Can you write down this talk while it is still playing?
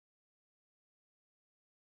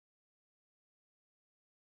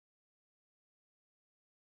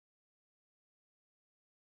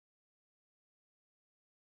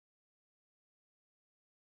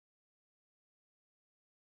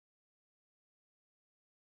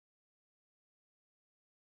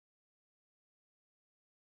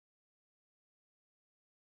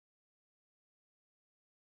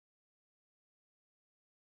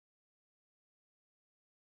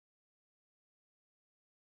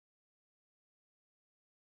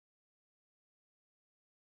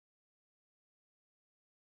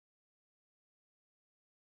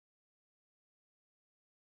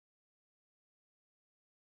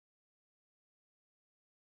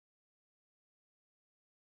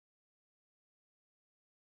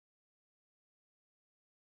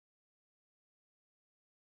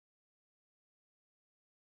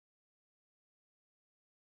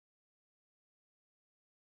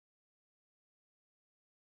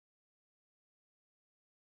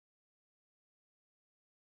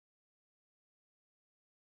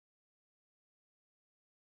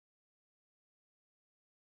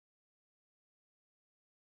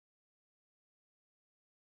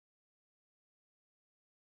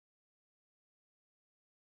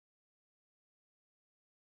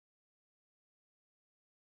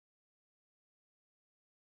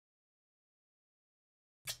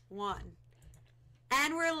1.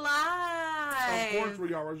 And we're live. Of course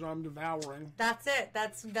we are, as I'm devouring. That's it.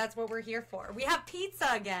 That's what we're here for. We have pizza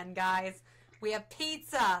again, guys. We have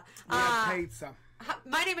pizza. Pizza.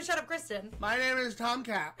 My name is Catt Kristen. My name is Tom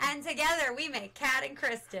Catt. And together we make Catt and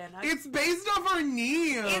Kristen. It's based off our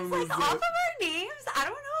names. It's like off of our names. I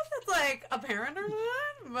don't know if that's like apparent or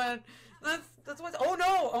not, but that's what's. Oh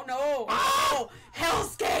no! Oh no! Oh,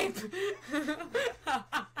 hellscape!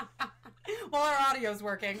 Well, our audio's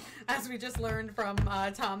working, as we just learned from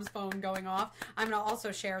Tom's phone going off. I'm going to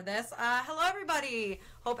also share this. Hello, everybody.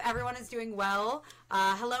 Hope everyone is doing well.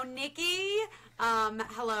 Hello, Nikki.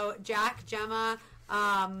 Hello, Jack, Gemma,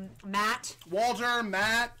 Matt. Walter,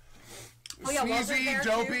 Matt, Oh, yeah, Walter's Sneezy, there,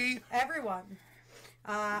 Dopey. too. Everyone.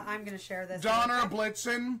 I'm going to share this. Donner,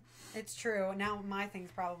 Blitzen. It's true. Now my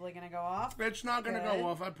thing's probably going to go off. It's not going to go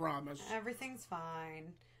off, I promise. Everything's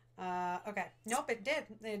fine. Okay. Nope, it did.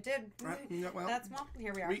 It did. Yeah, well,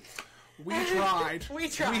 Here we are. We tried. We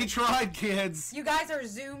tried. We tried, kids. You guys are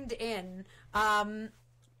zoomed in.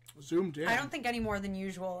 Zoomed in. I don't think any more than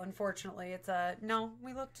usual, unfortunately. It's no,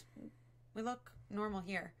 we look normal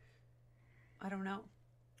here. I don't know.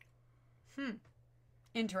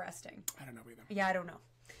 Interesting. I don't know either. Yeah, I don't know.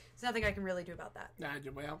 There's nothing I can really do about that.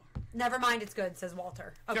 Well. Never mind, it's good, says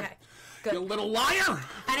Walter. Okay. Good. You little liar!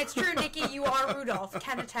 And it's true, Nikki, you are Rudolph.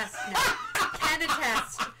 Can attest now. Can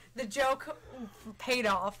attest. The joke paid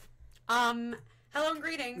off. Hello and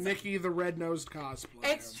greetings. Nikki, the red-nosed cosplayer.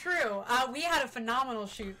 It's true. We had a phenomenal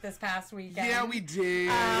shoot this past weekend. Yeah, we did.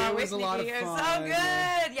 It was a lot of fun. So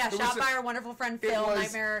good. Yeah, shot by our wonderful friend Phil.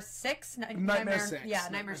 Nightmare 6. Nightmare 6. Yeah,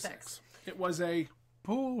 Nightmare 6. It was a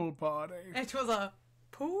pool party. It was a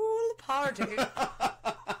pool party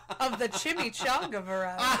of the chimichanga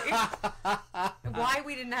variety. Why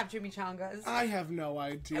we didn't have chimichangas? I have no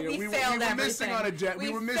idea. We failed were everything. missing on a We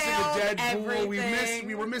we were missing failed a Deadpool. everything.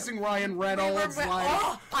 We were missing Ryan Reynolds.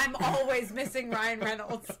 I'm always missing Ryan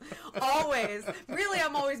Reynolds. Always. Really,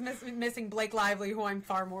 I'm always missing Blake Lively, who I'm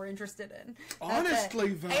far more interested in.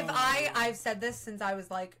 Honestly, though. If I've said this since I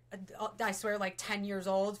was like, I swear, like 10 years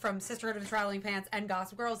old, from Sisterhood of the Traveling Pants and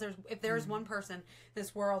Gossip Girls, if there's one person in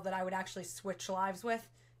this world that I would actually switch lives with,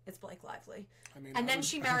 it's Blake Lively. And then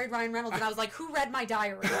she married Ryan Reynolds, and I was like, who read my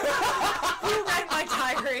diary? Who read my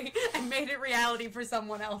diary and made it reality for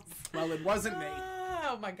someone else? Well, it wasn't me.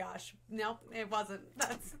 Oh my gosh. No, it wasn't.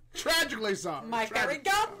 That's tragically so. My fairy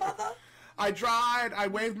godmother. I tried. I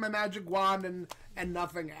waved my magic wand, and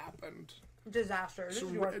nothing happened. Disaster. This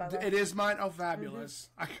is yours, by the way. It is mine. Oh, fabulous.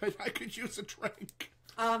 I could use a drink.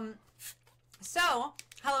 So,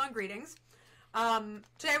 hello and greetings.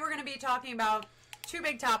 Today we're going to be talking about two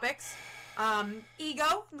big topics.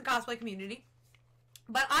 Ego in the cosplay community.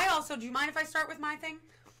 But do you mind if I start with my thing?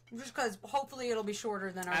 Just because hopefully it'll be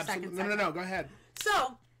shorter than our second segment. No, go ahead.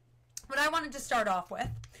 So, what I wanted to start off with,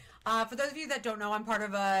 for those of you that don't know, I'm part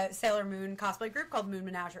of a Sailor Moon cosplay group called Moon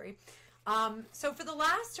Menagerie. So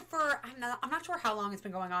I'm not sure how long it's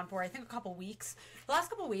been going on for. I think a couple weeks. The last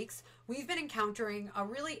couple weeks, we've been encountering a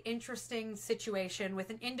really interesting situation with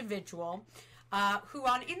an individual who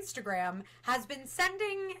on Instagram has been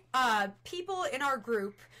sending people in our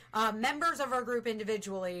group, members of our group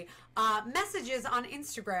individually, messages on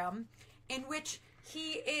Instagram in which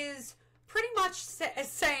he is pretty much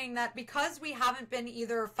saying that because we haven't been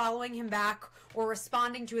either following him back or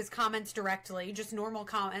responding to his comments directly, just normal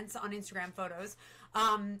comments on Instagram photos,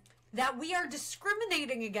 that we are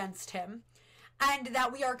discriminating against him and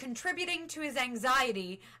that we are contributing to his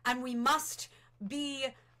anxiety, and we must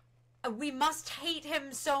hate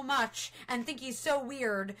him so much and think he's so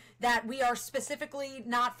weird that we are specifically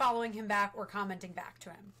not following him back or commenting back to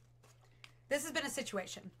him. This has been a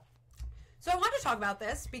situation. So I want to talk about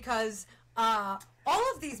this because all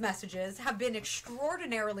of these messages have been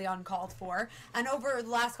extraordinarily uncalled for, and over the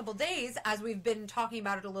last couple days, as we've been talking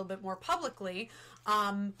about it a little bit more publicly,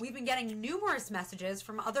 we've been getting numerous messages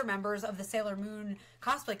from other members of the Sailor Moon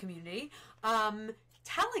cosplay community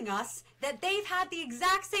telling us that they've had the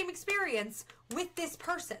exact same experience with this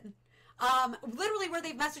person. Literally where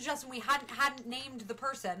they've messaged us and we hadn't named the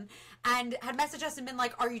person, and had messaged us and been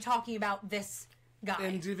like, are you talking about this guy?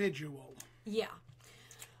 Individual. Yeah.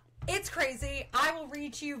 It's crazy. I will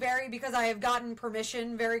read to you because I have gotten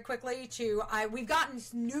permission very quickly we've gotten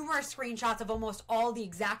numerous screenshots of almost all the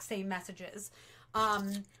exact same messages.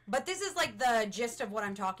 But this is like the gist of what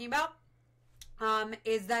I'm talking about.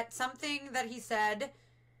 Is that something that he said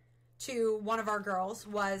to one of our girls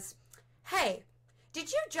was, hey,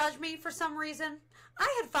 Did you judge me for some reason?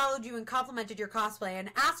 I had followed you and complimented your cosplay and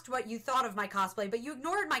asked what you thought of my cosplay, but you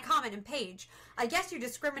ignored my comment and page. I guess you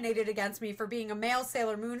discriminated against me for being a male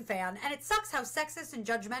Sailor Moon fan, and it sucks how sexist and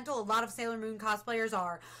judgmental a lot of Sailor Moon cosplayers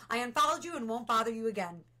are. I unfollowed you and won't bother you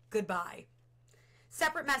again. Goodbye.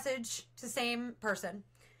 Separate message to same person.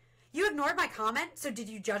 You ignored my comment, so did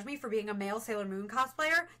you judge me for being a male Sailor Moon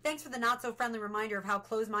cosplayer? Thanks for the not-so-friendly reminder of how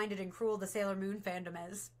close-minded and cruel the Sailor Moon fandom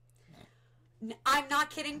is. I'm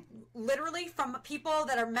not kidding. Literally, from people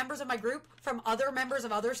that are members of my group, from other members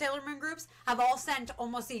of other Sailor Moon groups, have all sent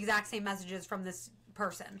almost the exact same messages from this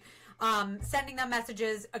person. Sending them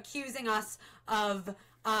messages accusing us of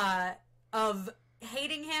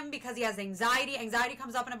hating him because he has anxiety. Anxiety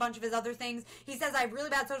comes up in a bunch of his other things. He says, I have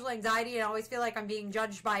really bad social anxiety and I always feel like I'm being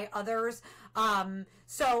judged by others.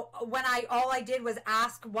 So when all I did was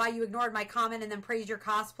ask why you ignored my comment and then praise your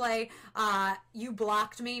cosplay, you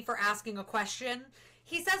blocked me for asking a question.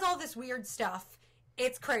 He says all this weird stuff.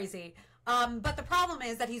 It's crazy. But the problem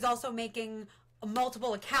is that he's also making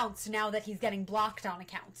multiple accounts now that he's getting blocked on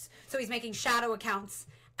accounts. So he's making shadow accounts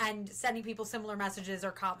and sending people similar messages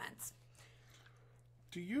or comments.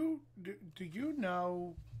 Do you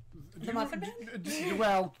know... The Muffin Man?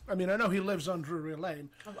 Well, I mean, I know he lives on Drury Lane.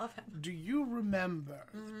 I love him. Do you remember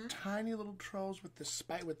the tiny little trolls with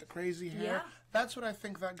the crazy hair? Yeah. That's what I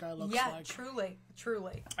think that guy looks like. Yeah, truly.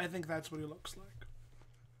 Truly. I think that's what he looks like.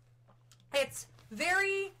 It's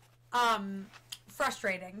very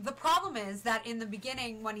frustrating. The problem is that in the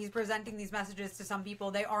beginning, when he's presenting these messages to some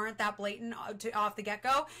people, they aren't that blatant off the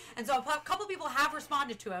get-go. And so a couple people have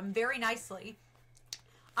responded to him very nicely.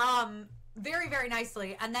 Very, very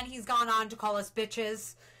nicely. And then he's gone on to call us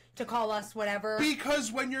bitches, to call us whatever. Because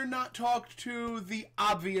when you're not talked to, the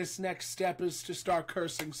obvious next step is to start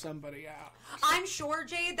cursing somebody out. I'm sure,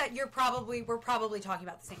 Jade, that we're probably talking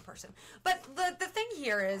about the same person. But the thing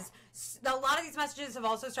here is, a lot of these messages have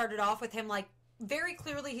also started off with him, like, very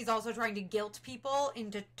clearly he's also trying to guilt people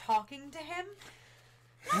into talking to him.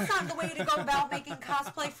 That's not the way to go about making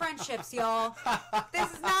cosplay friendships, y'all.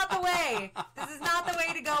 This is not the way. This is not the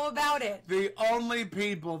way to go about it. The only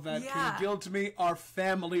people that can guilt me are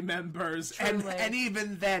family members. And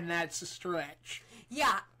even then, that's a stretch.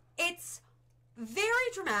 Yeah, it's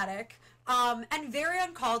very dramatic and very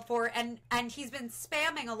uncalled for. And he's been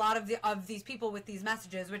spamming a lot of these people with these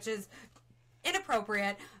messages, which is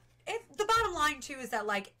inappropriate. The bottom line, too, is that,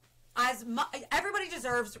 like, everybody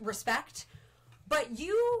deserves respect. But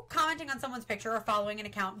you commenting on someone's picture or following an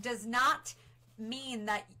account does not mean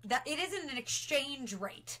that it isn't an exchange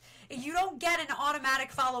rate. You don't get an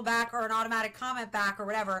automatic follow back or an automatic comment back or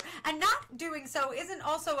whatever. And not doing so isn't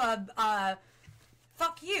also a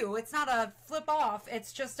fuck you. It's not a flip off.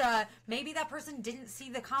 It's just maybe that person didn't see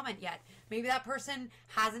the comment yet. Maybe that person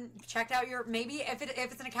hasn't checked out maybe if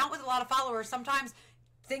it's an account with a lot of followers, sometimes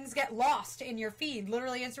things get lost in your feed.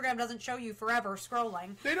 Literally, Instagram doesn't show you forever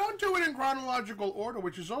scrolling. They don't do it in chronological order,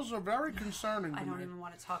 which is also very concerning to me. I don't even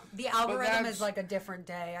want to talk. The algorithm is like a different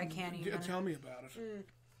day. I can't even. Tell me about it.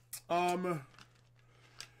 But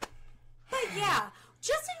yeah,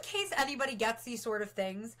 just in case anybody gets these sort of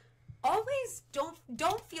things, always don't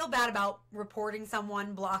feel bad about reporting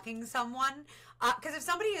someone, blocking someone. Because if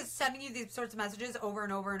somebody is sending you these sorts of messages over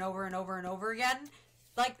and over and over and over and over again,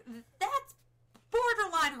 like, that's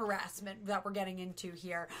borderline harassment that we're getting into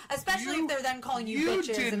here, especially if they're then calling you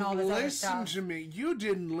bitches and all this other stuff. You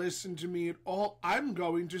didn't listen to me at all. I'm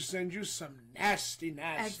going to send you some nasty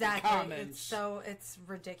comments. It's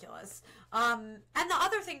ridiculous. And the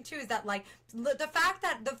other thing too is that, like, the fact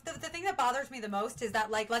that the thing that bothers me the most is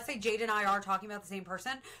that, like, let's say Jade and I are talking about the same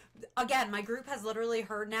person. Again, my group has literally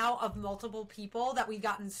heard now of multiple people that we've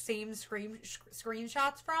gotten same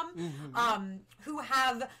screenshots from, who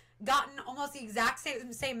have gotten almost the exact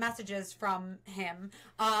same messages from him,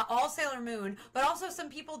 all Sailor Moon, but also some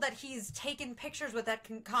people that he's taken pictures with at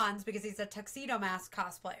cons because he's a tuxedo mask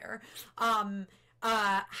cosplayer,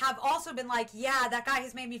 have also been like, yeah, that guy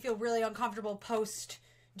has made me feel really uncomfortable post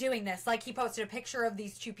doing this. Like, he posted a picture of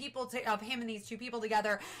these two people, of him and these two people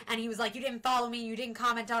together, and he was like, you didn't follow me, you didn't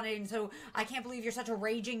comment on it, and so I can't believe you're such a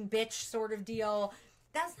raging bitch sort of deal.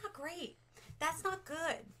 That's not great. That's not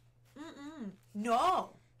good.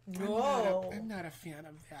 No. I'm not a fan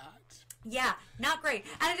of that. Yeah, not great.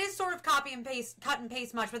 And it is sort of cut and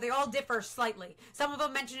paste much, but they all differ slightly. Some of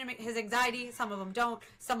them mention his anxiety, some of them don't.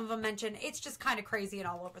 Some of them mention it's just kind of crazy and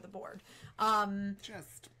all over the board. It's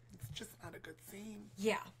just not a good theme.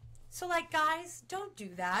 Yeah. So, like, guys, don't do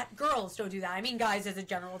that. Girls don't do that. I mean, guys is a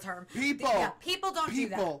general term. People don't do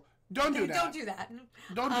that. Don't do that. Don't do that.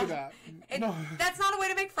 Don't do that. No. That's not a way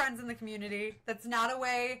to make friends in the community. That's not a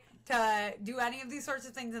way to do any of these sorts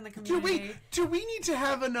of things in the community. Do we need to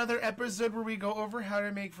have another episode where we go over how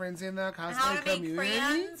to make friends in the cosplay community?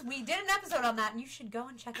 How to make friends. We did an episode on that, and you should go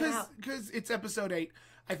and check it out. Because it's episode 8.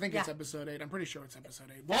 I think it's episode 8. I'm pretty sure it's episode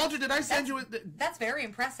 8. Walter, did I send you? That's very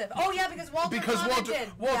impressive. Oh yeah, because Walter commented.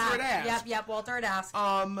 Walter had asked. Yep. Walter had asked.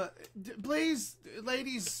 Please,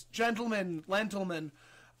 ladies, gentlemen, gentlemen,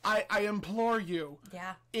 I implore you.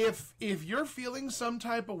 Yeah. If you're feeling some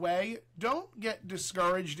type of way, don't get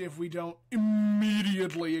discouraged if we don't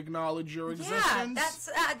immediately acknowledge your existence.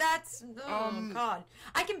 Yeah, that's God.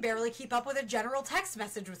 I can barely keep up with a general text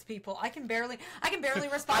message with people. I can barely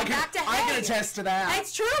respond back to hey. I can attest to that.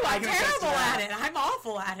 It's true. I'm terrible at it. I'm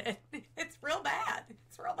awful at it. It's real bad.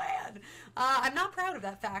 It's real bad. I'm not proud of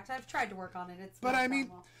that fact. I've tried to work on it. But I mean,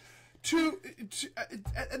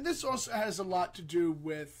 and this also has a lot to do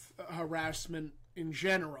with harassment in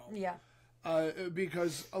general. Yeah.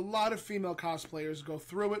 Because a lot of female cosplayers go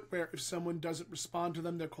through it where if someone doesn't respond to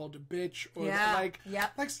them, they're called a bitch or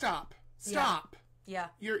stop. Yeah.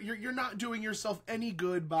 You're not doing yourself any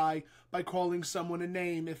good by calling someone a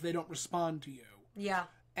name if they don't respond to you. Yeah.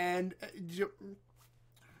 And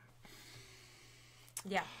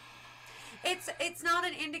yeah. It's not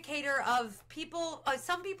an indicator of people.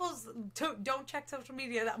 Some people don't check social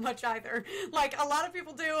media that much either. Like, a lot of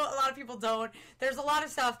people do, a lot of people don't. There's a lot of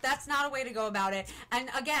stuff. That's not a way to go about it. And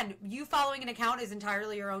again, you following an account is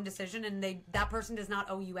entirely your own decision, and that person does not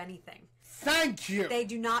owe you anything. Thank you. They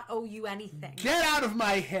do not owe you anything. Get out of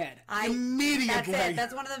my head immediately. That's it.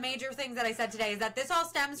 That's one of the major things that I said today, is that this all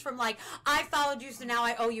stems from, like, I followed you, so now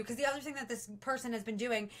I owe you. Because the other thing that this person has been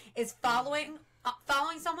doing is following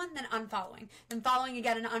someone, then unfollowing, then following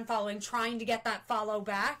again and unfollowing, trying to get that follow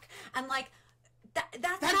back, and like that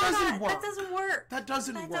doesn't work. That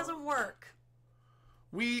doesn't work.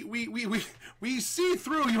 We see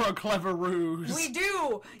through your clever ruse. We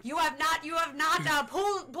do. You have not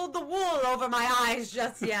pulled the wool over my eyes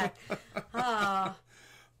just yet.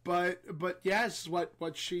 But yes,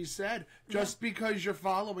 what she said. Just because you're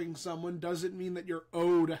following someone doesn't mean that you're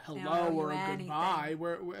owed a hello or a goodbye.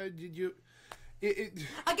 Where did you?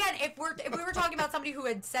 Again, if we were talking about somebody who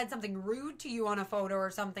had said something rude to you on a photo or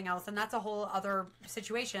something else, and that's a whole other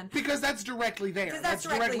situation. Because that's directly there. That's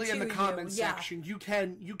directly in the comment section. You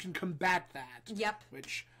can combat that. Yep.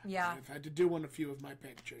 Which I've had to do on a few of my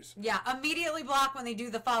pictures. Yeah, immediately block when they do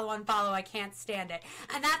the follow-unfollow. I can't stand it.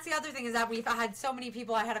 And that's the other thing, is that we've had so many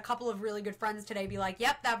people. I had a couple of really good friends today be like,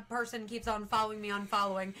 yep, that person keeps on following me,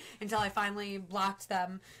 unfollowing, until I finally blocked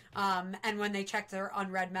them. And when they checked their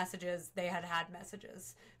unread messages, they had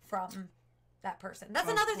messages from that person. That's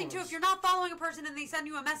another thing, too. If you're not following a person and they send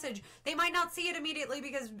you a message, they might not see it immediately,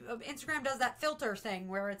 because Instagram does that filter thing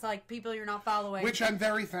where it's like people you're not following. Which I'm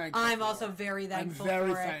very thankful I'm also very thankful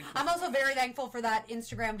for it. I'm also very thankful for that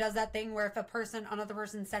Instagram does that thing where if another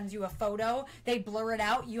person sends you a photo, they blur it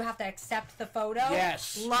out. You have to accept the photo.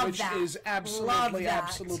 Yes. Love that. Which is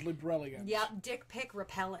absolutely brilliant. Yep. Dick pic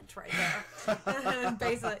repellent right there.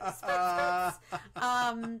 Basically.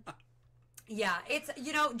 Yeah, it's,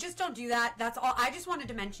 just don't do that. That's all. I just wanted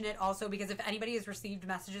to mention it also because if anybody has received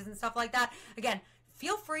messages and stuff like that, again,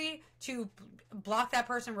 feel free to block that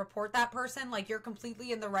person, report that person. Like, you're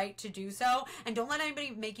completely in the right to do so. And don't let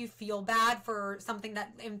anybody make you feel bad for something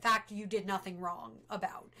that, in fact, you did nothing wrong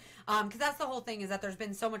about. Because that's the whole thing, is that there's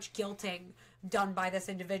been so much guilting done by this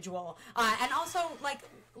individual. And also, like,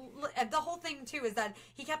 the whole thing, too, is that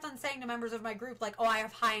he kept on saying to members of my group, like, oh, I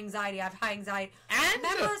have high anxiety. And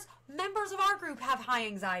members of our group have high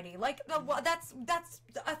anxiety. Like, that's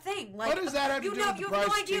a thing. Like, what does that have to do with the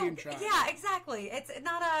Bryce Teen trial? Yeah, exactly. It's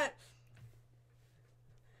not a...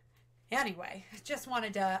 Anyway,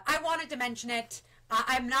 I wanted to mention it.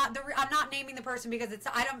 I'm not naming the person because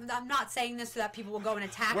I'm not saying this so that people will go and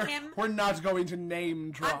attack him. We're not going to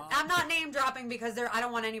name drop. I'm not name dropping because I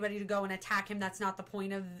don't want anybody to go and attack him. That's not the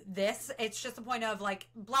point of this. It's just the point of, like,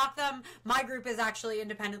 block them. My group is actually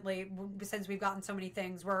independently, since we've gotten so many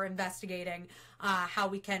things, we're investigating how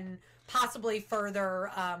we can possibly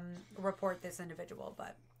further report this individual.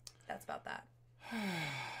 But that's about that.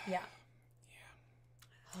 Yeah.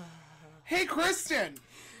 Hey, Kristen.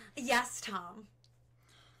 Yes, Tom.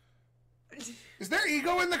 Is there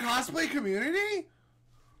ego in the cosplay community?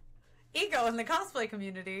 Ego in the cosplay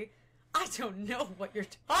community? I don't know what you're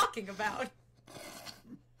talking about.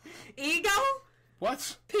 Ego?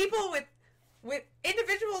 What? People with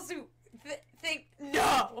individuals who think,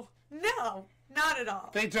 no, not at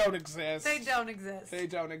all. They don't exist. They don't exist. They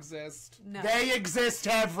don't exist. No. They exist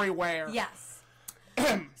everywhere. Yes.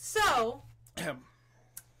 So...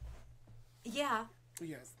 Yeah.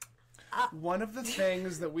 Yes. One of the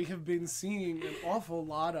things that we have been seeing an awful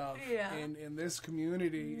lot of in this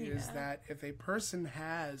community is that if a person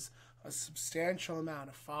has a substantial amount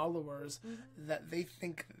of followers, that they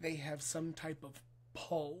think they have some type of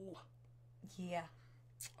pull. Yeah.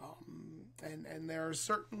 And there are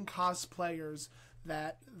certain cosplayers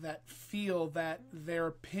that feel that their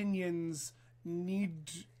opinions need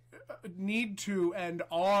to and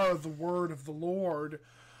are the word of the Lord.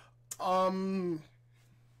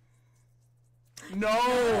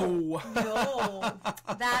 No.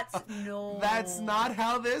 That's not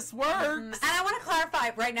how this works. And I want to clarify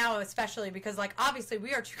right now, especially because, like, obviously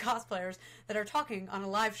we are two cosplayers that are talking on a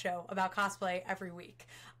live show about cosplay every week.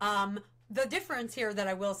 The difference here that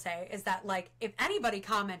I will say is that, like, if anybody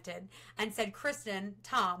commented and said, Kristen,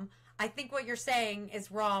 Tom, I think what you're saying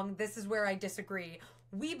is wrong. This is where I disagree.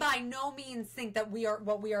 We by no means think that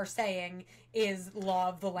what we are saying is law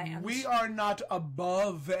of the land. We are not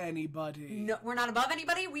above anybody. No, we're not above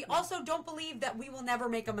anybody. We also don't believe that we will never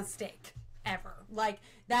make a mistake. Ever. Like,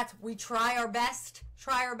 we try our best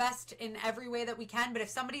in every way that we can. But if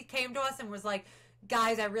somebody came to us and was like,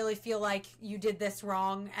 guys, I really feel like you did this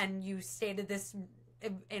wrong and you stated this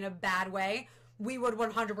in a bad way, we would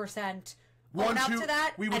 100% own up to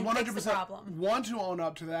that. We would 100% want to own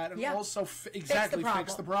up to that and also fix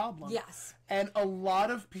the problem. Yes. And a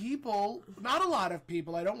lot of people, not a lot of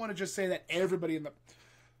people, I don't want to just say that everybody in the...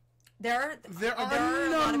 There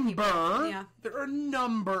are a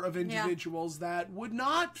number of individuals that would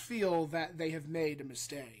not feel that they have made a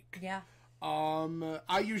mistake. Yeah.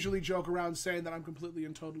 I usually joke around saying that I'm completely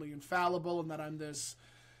and totally infallible and that I'm this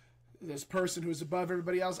person who's above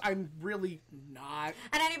everybody else. I'm really not.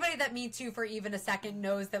 And anybody that meets you for even a second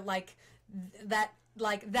knows that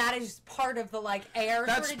that is part of the air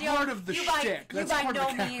that's sort of deal. Part of the shtick. You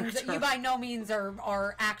by no means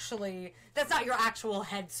are actually, that's not your actual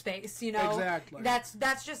headspace, you know. Exactly.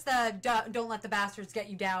 That's just the don't let the bastards get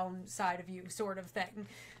you down side of you sort of thing.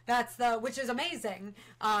 Which is amazing.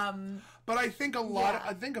 But I think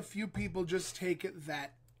I think a few people just take it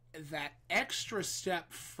that extra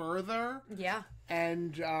step further. Yeah.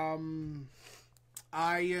 And I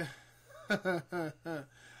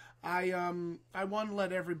want to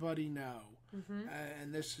let everybody know,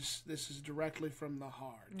 and this is directly from the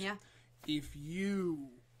heart. Yeah. If you,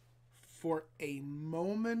 for a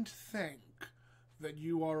moment, think that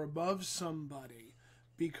you are above somebody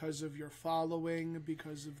because of your following,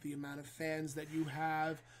 because of the amount of fans that you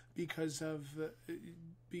have, because of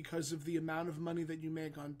the amount of money that you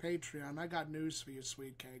make on Patreon, I got news for you,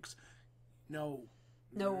 sweet cakes. No.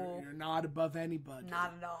 You're not above anybody.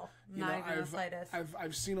 Not at all. Not even the slightest.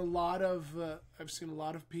 I've seen a lot of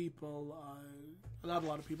people. Not a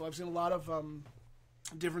lot of people. I've seen a lot of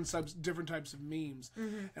different types of memes.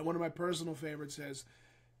 And one of my personal favorites says,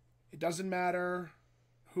 "It doesn't matter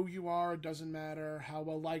who you are. It doesn't matter how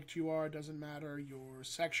well liked you are. It doesn't matter your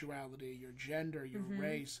sexuality, your gender, your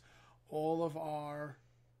race. All of our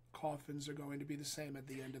coffins are going to be the same at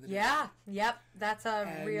the end of the day." Yeah, yep. That's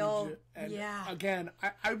real. Again,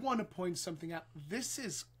 I want to point something out. This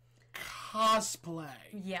is cosplay.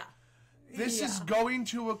 Yeah. This is going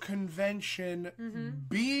to a convention,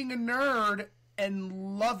 being a nerd,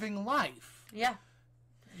 and loving life. Yeah.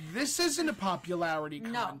 This isn't a popularity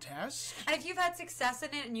contest. And if you've had success in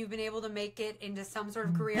it and you've been able to make it into some sort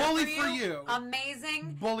of career for you.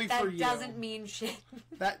 Amazing. Bully for you. That doesn't mean shit.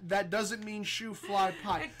 That doesn't mean shoe fly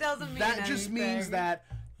pie. It doesn't mean that just means that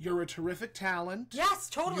you're a terrific talent. Yes,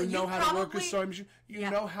 totally. You know how to work a sewing machine. You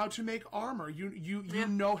know how to make armor. You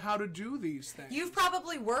know how to do these things. You've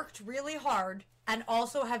probably worked really hard and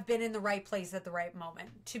also have been in the right place at the right moment,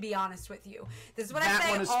 to be honest with you. This is what I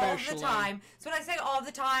say all the time. It's what I say all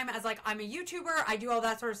the time as, I'm a YouTuber, I do all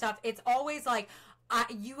that sort of stuff. It's always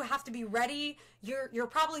you have to be ready. You're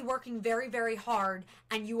probably working very, very hard,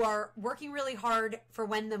 and you are working really hard for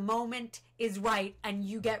when the moment is right and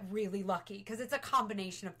you get really lucky, because it's a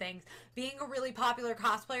combination of things. Being a really popular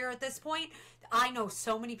cosplayer at this point, I know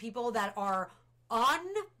so many people that are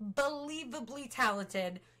unbelievably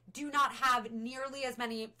talented, do not have nearly as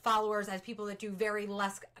many followers as people that do very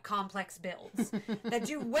less complex builds, that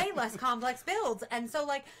do way less complex builds. And so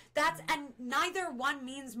and neither one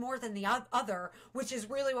means more than the other, which is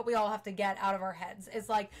really what we all have to get out of our heads. Is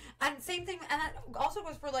and same thing, and that also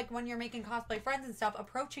goes for when you're making cosplay friends and stuff,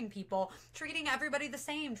 approaching people, treating everybody the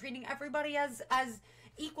same, treating everybody as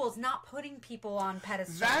equals, not putting people on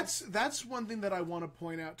pedestals. That's one thing that I want to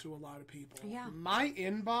point out to a lot of people. Yeah. My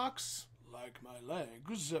inbox, like my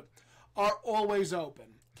legs, are always open.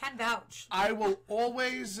 Can vouch. I will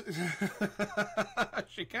always...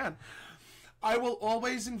 She can. I will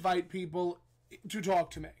always invite people to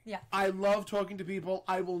talk to me. Yeah. I love talking to people.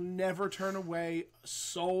 I will never turn away a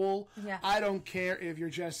soul. Yeah. I don't care if you're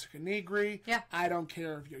Jessica Negri. Yeah. I don't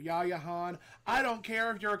care if you're Yaya Han. I don't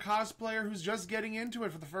care if you're a cosplayer who's just getting into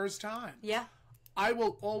it for the first time. Yeah. I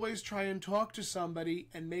will always try and talk to somebody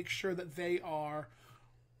and make sure that they are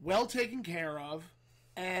well taken care of,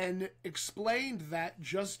 and explained that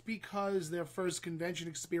just because their first convention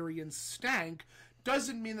experience stank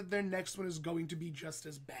doesn't mean that their next one is going to be just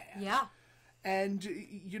as bad. Yeah. And,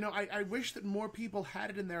 you know, I wish that more people had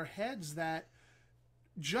it in their heads that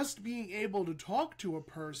just being able to talk to a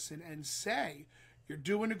person and say, you're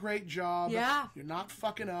doing a great job. Yeah. You're not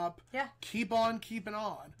fucking up. Yeah. Keep on keeping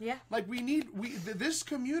on. Yeah. Like, this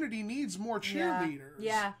community needs more cheerleaders.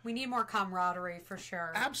 Yeah. We need more camaraderie for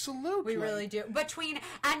sure. Absolutely. We really do.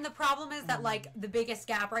 And the problem is that, like, the biggest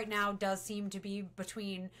gap right now does seem to be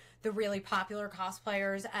between the really popular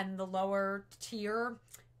cosplayers and the lower tier.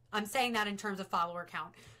 I'm saying that in terms of follower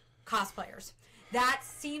count. Cosplayers. That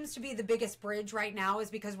seems to be the biggest bridge right now, is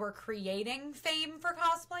because we're creating fame for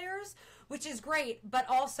cosplayers, which is great, but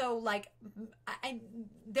also, like,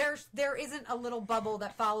 there isn't a little bubble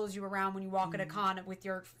that follows you around when you walk at a con with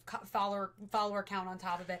your follower count on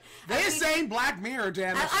top of it. They're saying Black Mirror,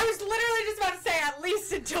 damn it. I was literally just about to say, at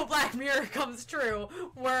least until Black Mirror comes true,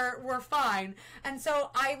 we're fine. And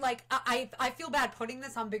so I feel bad putting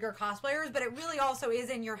this on bigger cosplayers, but it really also is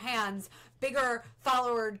in your hands. Bigger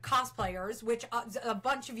followered cosplayers, which a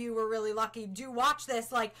bunch of you were really lucky, do watch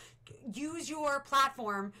this. Like, use your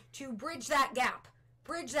platform to bridge that gap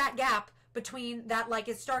between that, like,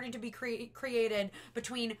 is starting to be created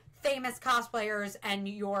between famous cosplayers and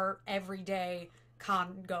your everyday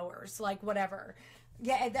con goers, like, whatever.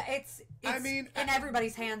 Yeah, it's I mean, in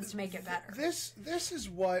everybody's hands to make it better. This is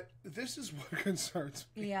what concerns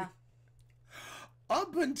me. Yeah.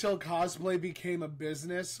 Up until cosplay became a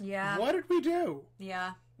business, Yeah. what did we do?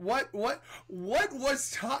 Yeah. When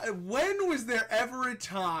was there ever a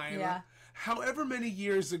time, Yeah. however many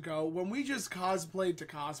years ago, when we just cosplayed to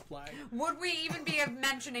cosplay? Would we even be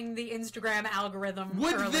mentioning the Instagram algorithm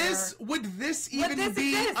Would earlier? this even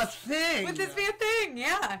be a thing? Would this be a thing?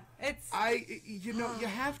 Yeah. You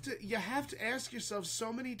have to ask yourself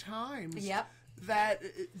so many times. Yep. That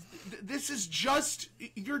this is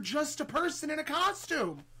you're just a person in a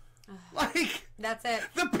costume. Like, that's it.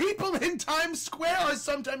 The people in Times Square are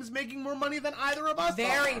sometimes making more money than either of us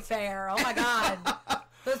Very are. fair. Oh my God.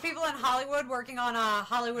 Those people in Hollywood working on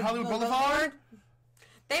Hollywood Boulevard,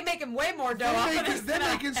 they making way more dough. They're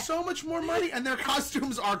making so much more money, and their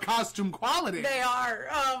costumes are costume quality. They are.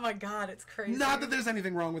 Oh my God, it's crazy. Not that there's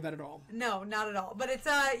anything wrong with that at all. No, not at all. But it's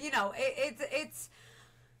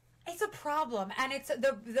it's a problem, and it's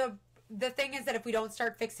the thing is that if we don't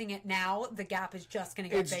start fixing it now, the gap is just going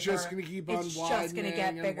to get bigger. It's just going to keep on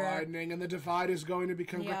widening, and the divide is going to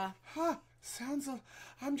become. Yeah.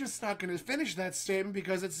 I'm just not going to finish that statement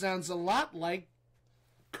because it sounds a lot like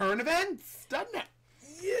current events, doesn't it?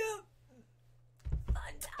 Yeah.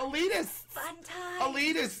 Fun time.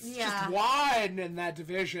 Elitists just widen that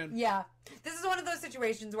division. Yeah. This is one of those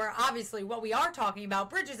situations where obviously what we are talking about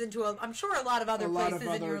bridges into, I'm sure, a lot of other places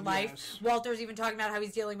in your life. Yes. Walter's even talking about how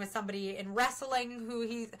he's dealing with somebody in wrestling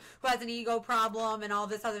who has an ego problem and all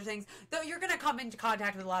this other things. Though you're going to come into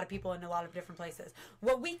contact with a lot of people in a lot of different places.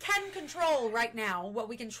 What we can control right now, what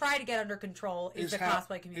we can try to get under control is the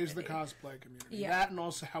cosplay community. Yeah. That, and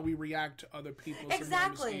also how we react to other people's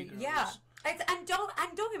exactly. Yeah. And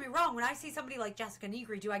don't get me wrong, when I see somebody like Jessica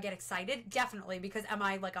Negri, do I get excited? Definitely, because am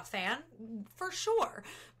I like a fan? For sure.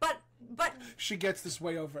 But she gets this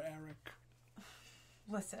way over Eric.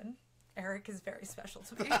 Listen, Eric is very special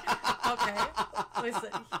to me. Okay. Listen,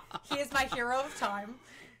 he is my hero of time.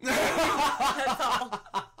 That's all.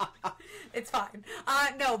 It's fine.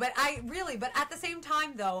 No, but at the same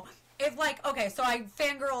time though, if so I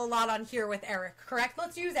fangirl a lot on here with Eric, correct?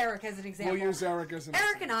 Let's use Eric as an example. We'll use Eric as an example.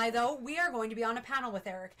 Eric and I, though, we are going to be on a panel with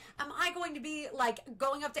Eric. Am I going to be,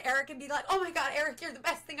 going up to Eric and be like, oh my God, Eric, you're the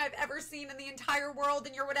best thing I've ever seen in the entire world,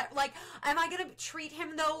 and you're whatever. Am I going to treat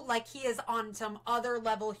him, though, like he is on some other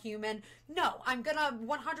level human? No. I'm going to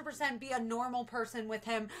 100% be a normal person with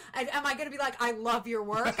him. Am I going to be like, I love your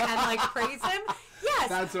work, and, praise him? Yes.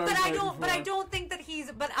 That's what but I don't think that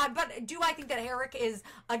he's, but do I think that Eric is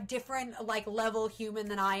a different, level human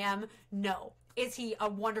than I am? No. Is he a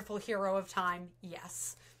wonderful hero of time?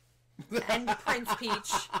 Yes. And Prince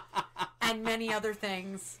Peach and many other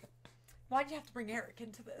things. Why'd you have to bring Eric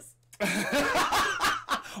into this?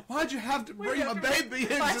 Why'd you have to bring my baby into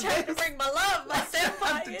this? Why'd you have to bring my love, my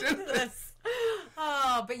senpai into this?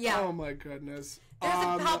 Oh, but yeah. Oh my goodness. There's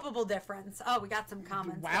a palpable difference. Oh, we got some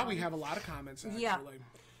comments. Wow, we have a lot of comments, actually. Yeah.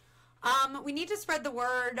 We need to spread the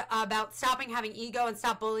word about stopping having ego and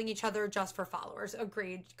stop bullying each other just for followers.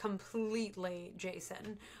 Agreed. Completely,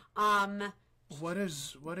 Jason. What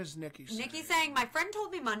is Nikki saying? Nikki's saying, my friend told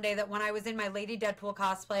me Monday that when I was in my Lady Deadpool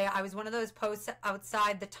cosplay, I was one of those posts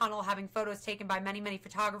outside the tunnel having photos taken by many, many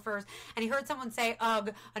photographers, and he heard someone say,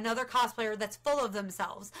 ugh, another cosplayer that's full of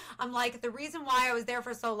themselves. I'm like, the reason why I was there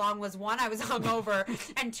for so long was, one, I was hungover,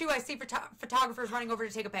 and two, I see photographers running over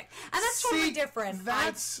to take a pic. And that's totally different.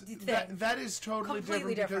 That is totally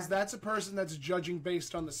different because that's a person that's judging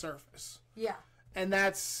based on the surface. Yeah. And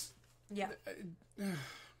that's... Yeah.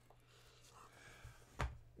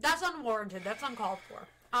 That's unwarranted. That's uncalled for.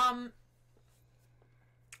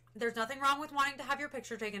 There's nothing wrong with wanting to have your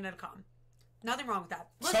picture taken at a con. Nothing wrong with that.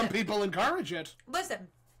 Listen, some people encourage it. Listen,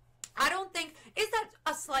 I don't think... Is that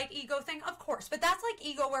a slight ego thing? Of course. But that's like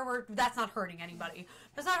ego where that's not hurting anybody.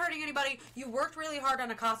 That's not hurting anybody. You worked really hard on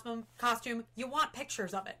a costume. You want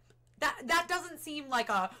pictures of it. That doesn't seem like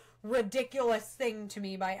a ridiculous thing to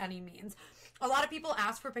me by any means. A lot of people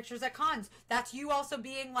ask for pictures at cons. That's you also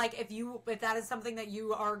being like, if that is something that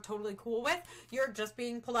you are totally cool with, you're just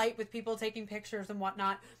being polite with people taking pictures and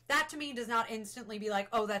whatnot. That to me does not instantly be like,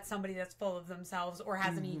 oh, that's somebody that's full of themselves or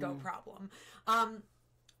has an ego problem.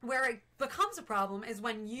 Where it becomes a problem is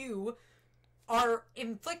when you are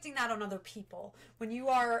inflicting that on other people. When you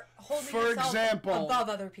are holding yourself above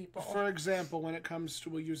other people. For example, when it comes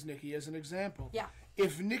to, we'll use Nikki as an example. Yeah.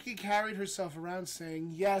 If Nikki carried herself around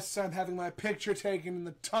saying, yes, I'm having my picture taken in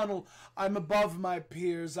the tunnel, I'm above my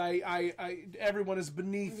peers, everyone is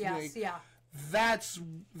beneath me. Yes, yeah. That's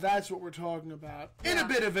what we're talking about. In a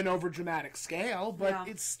bit of an overdramatic scale, but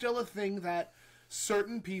it's still a thing that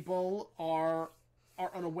certain people are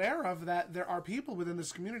unaware of, that there are people within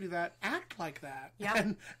this community that act like that. Yeah.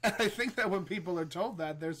 And I think that when people are told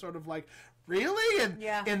that, they're sort of like, really?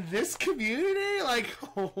 In this community? Like,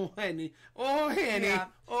 oh, Henny. Oh, Henny. Yeah.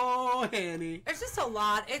 Oh, Henny. It's just a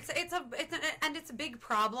lot. It's a big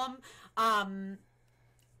problem.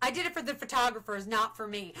 I did it for the photographers, not for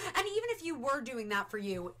me. And even if you were doing that for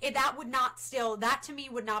you, that to me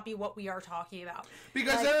would not be what we are talking about.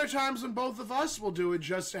 Because there are times when both of us will do it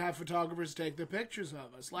just to have photographers take their pictures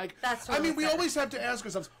of us. Like, that's totally I mean, we always have to ask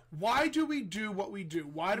ourselves, why do we do what we do?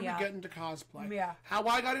 Why do we get into cosplay? Yeah. How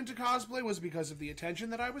I got into cosplay was because of the attention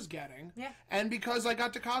that I was getting. Yeah. And because I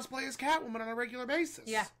got to cosplay as Catwoman on a regular basis.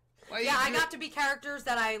 Yeah. Like, yeah, I got to be characters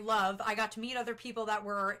that I love. I got to meet other people that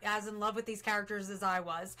were as in love with these characters as I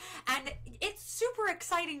was. And it's super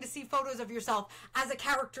exciting to see photos of yourself as a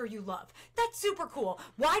character you love. That's super cool.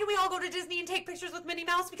 Why do we all go to Disney and take pictures with Minnie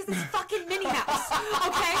Mouse? Because it's fucking Minnie Mouse,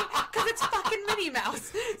 okay? Because it's fucking Minnie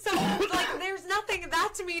Mouse. So, like, there's nothing,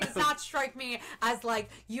 that to me does not strike me as, like,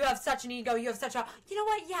 you have such an ego, you have such a, you know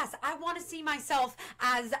what, yes, I want to see myself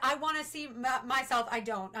as, I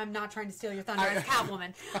don't, I'm not trying to steal your thunder, as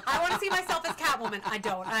Catwoman. I want to see myself as Catwoman. I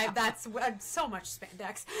don't. That's so much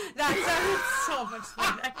spandex. That's so much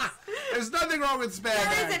spandex. There's nothing wrong with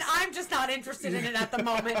spandex. There isn't. I'm just not interested in it at the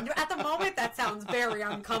moment. At the moment, that sounds very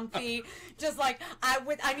uncomfy. Just like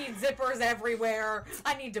I need zippers everywhere.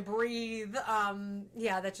 I need to breathe.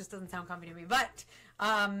 Yeah, that just doesn't sound comfy to me. But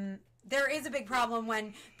there is a big problem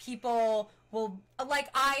when people will, like,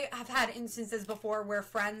 I have had instances before where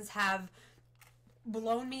friends have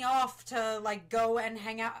blown me off to like go and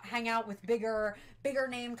hang out with bigger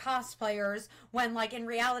name cosplayers when like in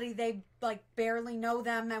reality they like barely know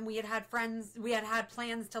them, and we had plans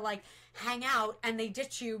to like hang out, and they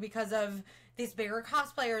ditch you because of these bigger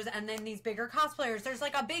cosplayers. And then these bigger cosplayers,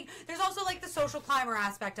 there's also like the social climber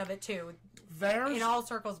aspect of it too. It all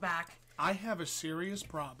circles back. I have a serious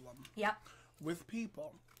problem with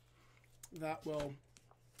people that will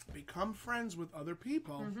become friends with other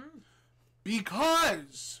people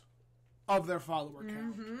because of their follower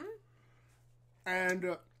count.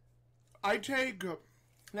 And I take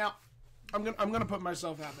now I'm gonna put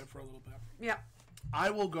myself out there for a little bit. Yeah. I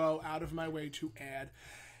will go out of my way to add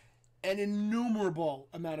an innumerable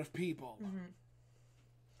amount of people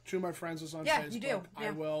to my friends list on Facebook. You do. Yeah. I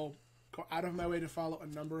will go out of my way to follow a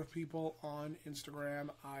number of people on Instagram.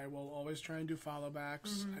 I will always try and do follow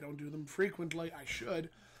backs. I don't do them frequently. I should.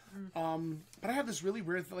 But I have this really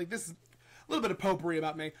weird thing, like this. A little bit of potpourri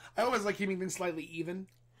about me. I always like keeping things slightly even.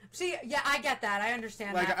 See, yeah, I get that. I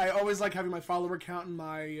understand like, that. I always like having my follower count and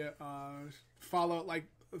my follow, like,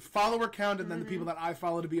 follower count and then the people that I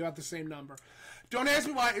follow to be about the same number. Don't ask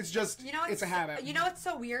me why. It's just, it's a habit. You know what's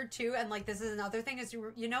so weird, too? And, like, this is another thing, is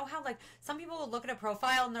you know how, like, some people will look at a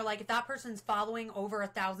profile and they're like, if that person's following over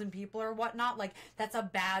 1,000 people or whatnot, like, that's a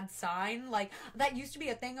bad sign. Like, that used to be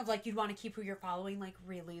a thing of, like, you'd want to keep who you're following, like,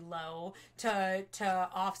 really low to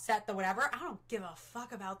offset the whatever. I don't give a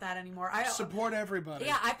fuck about that anymore. I support everybody.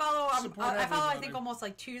 Yeah, I follow, I think, almost,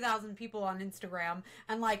 like, 2,000 people on Instagram,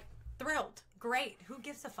 and, like, thrilled. Great. Who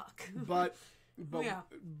gives a fuck? But yeah.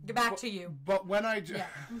 Back to you. But when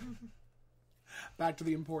back to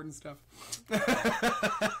the important stuff.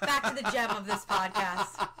 Back to the gem of this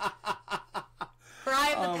podcast. For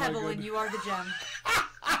I am the pebble and you are the gem.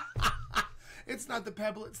 It's not the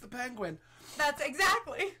pebble, it's the penguin. That's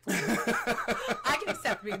exactly. I can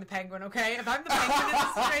accept being the penguin, okay? If I'm the penguin in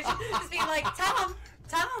this situation, just being like, Tom,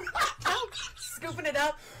 scooping it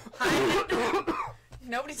up.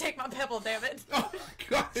 Nobody take my pebble, damn it. Oh,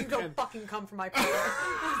 God. You don't fucking come for my pebble.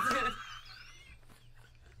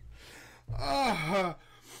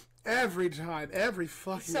 Every time, every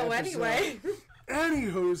fucking So episode. anyway.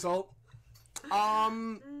 Anywhoozle.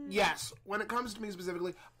 Yes, when it comes to me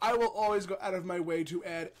specifically, I will always go out of my way to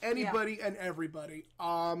add anybody and everybody.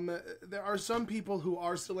 There are some people who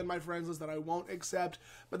are still in my friends list that I won't accept,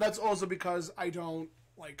 but that's also because I don't,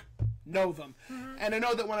 like, know them. Mm-hmm. And I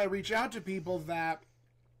know that when I reach out to people that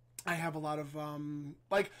I have a lot of,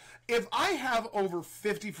 like, if I have over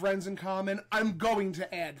 50 friends in common, I'm going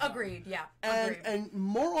to add them. Agreed, yeah. And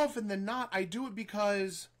more often than not, I do it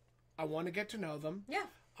because I want to get to know them. Yeah.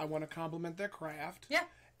 I want to compliment their craft. Yeah.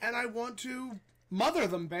 And I want to mother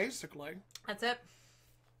them, basically. That's it.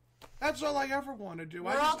 That's all I ever want to do.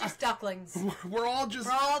 We're all just ducklings. We're all just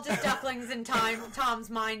ducklings in Tom's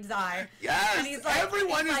mind's eye. Yes, and he's like,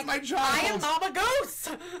 everyone is my child. I am Mama Goose.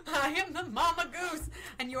 I am the Mama Goose,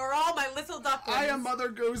 and you are all my little ducklings. I am Mother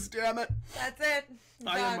Goose, damn it. That's it.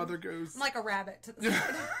 I am Mother Goose. I'm like a rabbit to the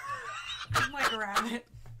side. I'm like a rabbit.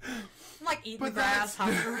 I'm like eating the grass,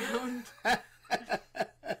 hopping around.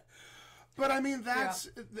 But I mean, that's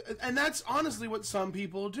honestly what some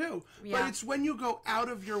people do. Yeah. But it's when you go out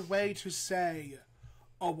of your way to say,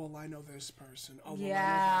 oh, well, I know this person. Oh, well, I know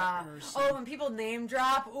that person. Oh, when people name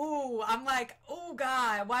drop, ooh, I'm like, oh,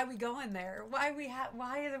 God, why are we going there? Why are we...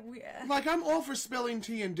 Like, I'm all for spilling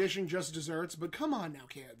tea and dishing just desserts, but come on now,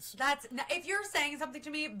 kids. If you're saying something to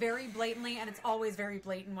me very blatantly, and it's always very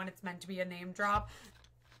blatant when it's meant to be a name drop,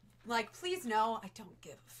 like, please know, I don't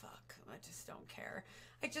give a fuck. I just don't care.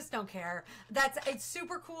 I just don't care. It's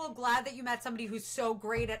super cool. Glad that you met somebody who's so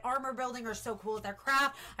great at armor building or so cool at their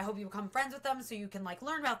craft. I hope you become friends with them so you can, like,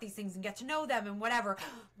 learn about these things and get to know them and whatever.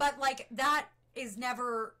 But, like, that is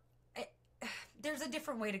never... there's a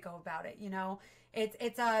different way to go about it, you know?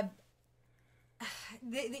 It's a...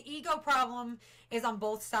 The ego problem is on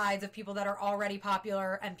both sides of people that are already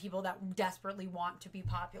popular and people that desperately want to be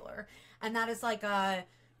popular. And that is, like, a...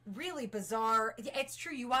 really bizarre. It's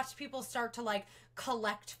true. You watch people start to, like,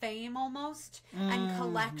 collect fame almost and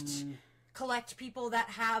collect people that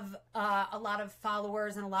have a lot of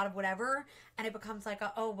followers and a lot of whatever, and it becomes like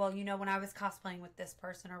oh, well, you know, when I was cosplaying with this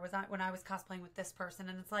person, or when I was cosplaying with this person,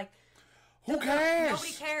 and it's like, who cares?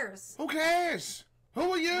 Nobody cares. Who cares?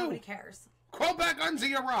 Who are you? Nobody cares. Crawl back onto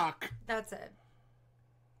your rock. That's it.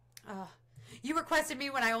 You requested me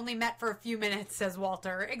when I only met for a few minutes, says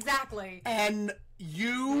Walter. Exactly. And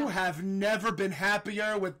you have never been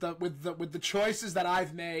happier with the choices that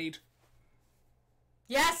I've made.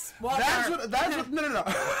 Yes, Walter. That's what. No.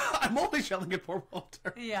 I'm only yelling at poor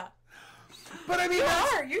Walter. Yeah. But I mean,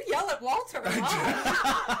 you yell at Walter.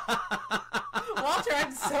 Walter,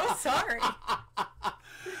 I'm so sorry.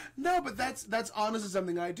 No, but that's honestly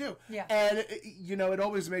something I do. Yeah. And, you know, it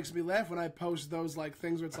always makes me laugh when I post those, like,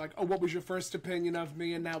 things where it's like, oh, what was your first opinion of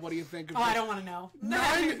me, and now what do you think of me? I don't want to know.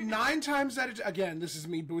 Nine times out of... Again, this is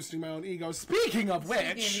me boosting my own ego. Speaking of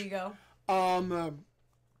which... ego.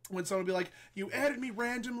 When someone will be like, you added me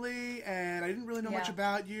randomly, and I didn't really know much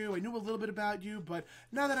about you. I knew a little bit about you, but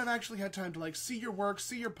now that I've actually had time to, like, see your work,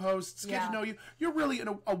 see your posts, get to know you, you're really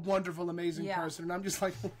a wonderful, amazing person. And I'm just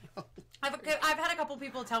like... I've had a couple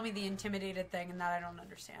people tell me the intimidated thing, and that I don't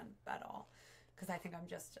understand at all. Because I think I'm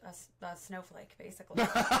just a snowflake, basically.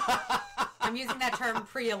 I'm using that term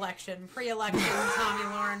pre-election. Pre-election, Tommy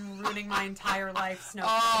Lauren ruining my entire life,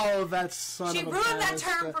 snowflake. Oh, that's son of a She ruined that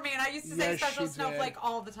term for me, and I used to say special snowflake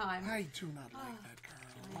all the time. I do not like that girl.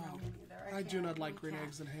 I do not like green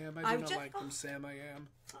eggs and ham. I do not like them, Sam. I am.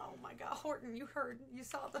 Oh my God, Horton, you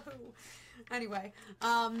saw the Who. Anyway,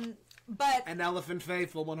 but an elephant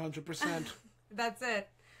faithful, 100%. That's it.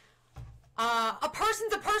 A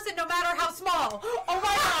person's a person, no matter how small. Oh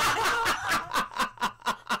my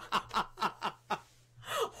God.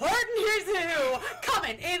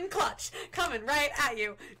 coming right at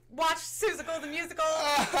you. Watch Seussical the musical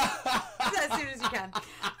as soon as you can.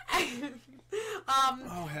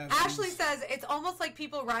 Ashley says it's almost like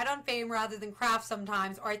people ride on fame rather than craft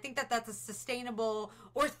sometimes, or I think that that's a sustainable,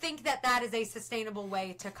 or think that that is a sustainable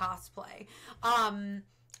way to cosplay.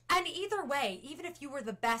 And either way, even if you were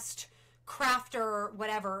the best crafter or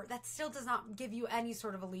whatever, that still does not give you any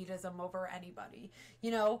sort of elitism over anybody,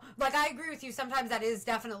 you know? Like, I agree with you, sometimes that is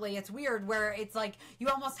definitely, it's weird where it's like you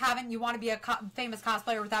almost haven't, you want to be a famous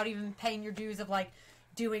cosplayer without even paying your dues of like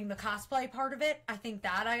doing the cosplay part of it. I think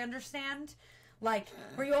that I understand, like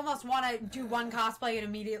where you almost want to do one cosplay and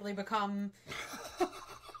immediately become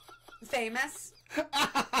famous.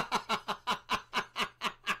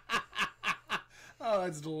 Oh,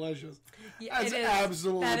 that's delicious. Yeah, that's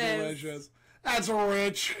absolutely delicious. That's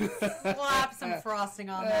rich. Slap some frosting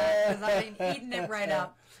on that, because I've been eating it right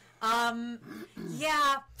up.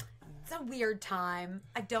 Yeah, it's a weird time.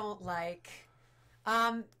 I don't like.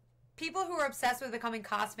 People who are obsessed with becoming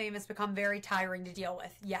cos famous become very tiring to deal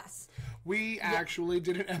with. Yes. We actually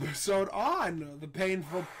did an episode on the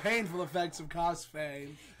painful effects of cos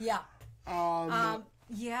fame. Yeah.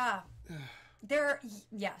 Yeah.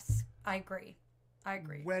 Yes, I agree.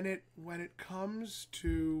 When it comes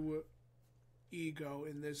to ego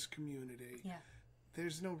in this community, yeah,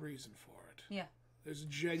 there's no reason for it. Yeah. There's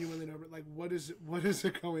genuinely no, like, what is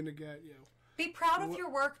it going to get you? Be proud of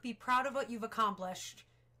your work, be proud of what you've accomplished,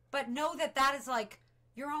 but know that that is like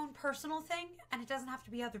your own personal thing, and it doesn't have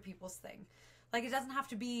to be other people's thing. Like, it doesn't have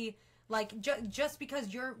to be like just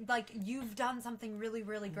because you're like you've done something really,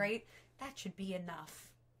 really great, that should be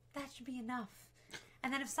enough. That should be enough.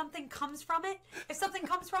 And then if something comes from it, if something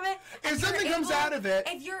comes out of it,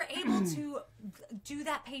 if you're able to do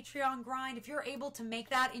that Patreon grind, if you're able to make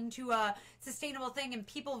that into a sustainable thing and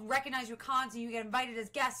people recognize your cons and you get invited as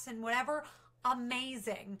guests and whatever,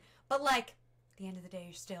 amazing. But like, at the end of the day,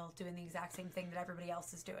 you're still doing the exact same thing that everybody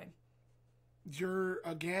else is doing. You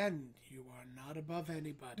are not above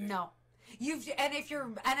anybody. No.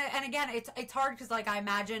 And again, it's hard because like I'm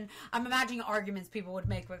imagining arguments people would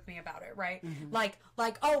make with me about it, right? Mm-hmm.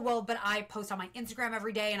 Like, oh well, but I post on my Instagram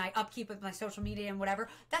every day and I upkeep with my social media and whatever.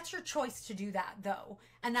 That's your choice to do that though,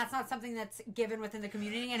 and that's not something that's given within the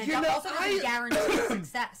community, and it also doesn't guarantee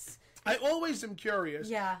success. I always am curious,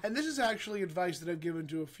 yeah. And this is actually advice that I've given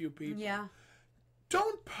to a few people. Yeah.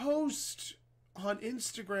 Don't post on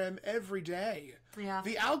Instagram every day. Yeah.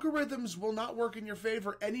 The algorithms will not work in your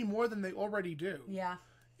favor any more than they already do. Yeah.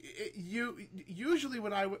 Usually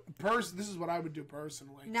when this is what I would do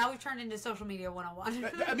personally. Now we've turned into social media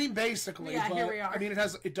 101. I mean, basically. Yeah, but, here we are. I mean,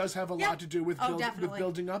 it does have a lot to do with, with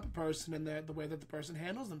building up a person and the way that the person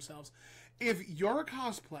handles themselves. If you're a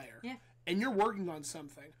cosplayer and you're working on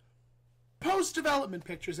something, post development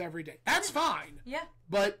pictures every day. That's fine. Yeah.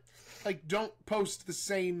 But like, don't post the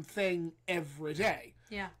same thing every day.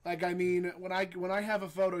 Yeah. Like, I mean, when I have a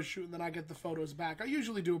photo shoot and then I get the photos back, I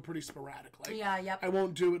usually do it pretty sporadically. Yeah, yep. I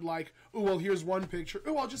won't do it like, oh, well, here's one picture.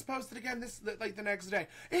 Oh, I'll just post it again the next day.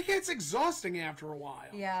 It gets exhausting after a while.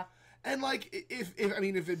 Yeah. And like, if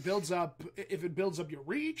it builds up your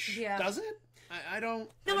reach, does it? I don't.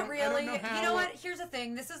 Not really. Know how. You know what? Here's the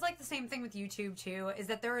thing. This is like the same thing with YouTube too. Is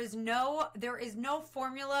that there is no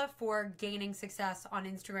formula for gaining success on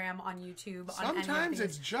Instagram, on YouTube. Sometimes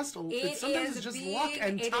it's just luck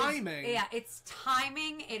and timing. It's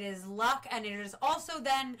timing. It is luck, and it is also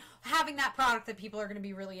then having that product that people are going to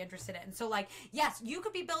be really interested in. So like, yes, you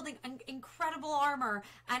could be building an incredible armor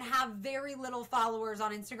and have very little followers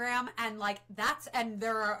on Instagram, and like and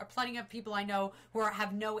there are plenty of people I know who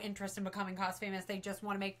have no interest in becoming cos famous. They just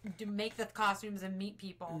want to make the costumes and meet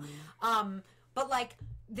people. Mm-hmm. But like,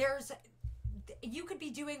 you could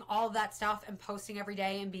be doing all of that stuff and posting every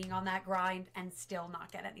day and being on that grind and still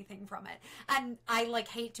not get anything from it. And I like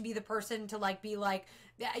hate to be the person to like be like,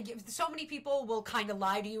 so many people will kind of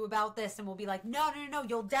lie to you about this and will be like, no,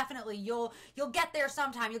 you'll get there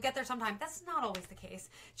sometime. You'll get there sometime. That's not always the case.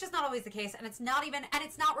 It's just not always the case. And it's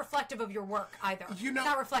not reflective of your work either. It's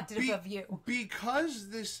not reflective of you.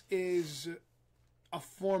 Because this is a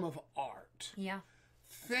form of art. Yeah.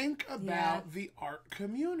 Think about the art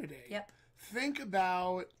community. Yep. Think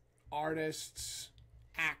about artists,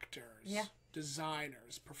 actors,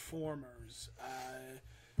 designers, performers,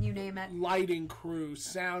 you name it. Lighting crew,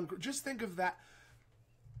 sound crew. Just think of that.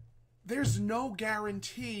 There's no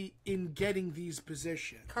guarantee in getting these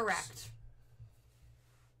positions. Correct.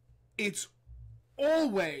 It's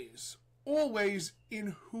always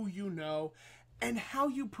in who you know and how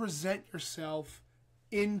you present yourself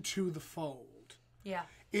into the fold. Yeah.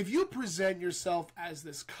 if you present yourself as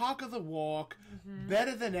this cock of the walk,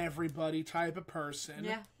 better than everybody type of person,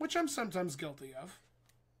 which I'm sometimes guilty of,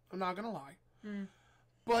 I'm not going to lie.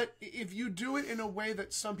 But if you do it in a way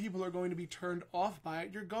that some people are going to be turned off by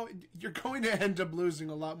it, you're going to end up losing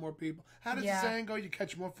a lot more people. How does the saying go? You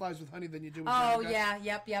catch more flies with honey than you do with vinegar. Oh, yeah.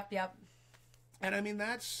 Yep. And I mean,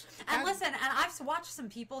 that's... And listen, and I've watched some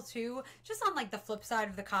people, too, just on, like, the flip side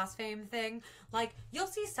of the cosfame thing. Like, you'll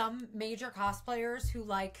see some major cosplayers who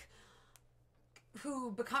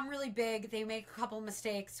become really big, they make a couple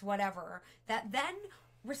mistakes, whatever, that then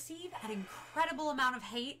receive an incredible amount of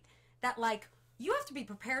hate that, like, you have to be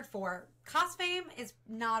prepared for. Cosfame is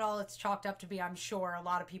not all it's chalked up to be, I'm sure a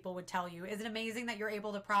lot of people would tell you. Is it amazing that you're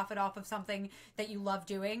able to profit off of something that you love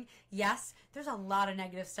doing? Yes. There's a lot of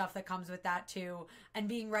negative stuff that comes with that too. And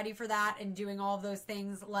being ready for that and doing all of those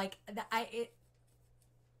things, like,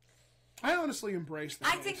 I honestly embrace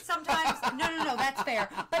that. I think sometimes, no, that's fair.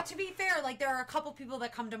 But to be fair, like, there are a couple people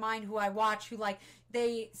that come to mind who I watch who, like,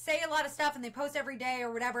 they say a lot of stuff and they post every day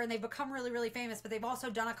or whatever, and they've become really, really famous, but they've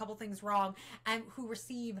also done a couple things wrong, and who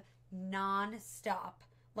receive non-stop,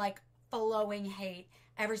 like, flowing hate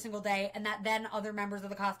every single day, and that then other members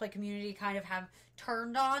of the cosplay community kind of have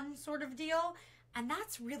turned on sort of deal. And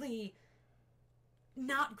that's really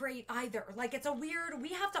not great either. Like, it's a weird, we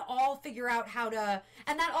have to all figure out how to,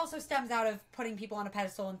 and that also stems out of putting people on a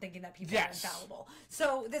pedestal and thinking that people are infallible.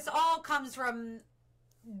 So this all comes from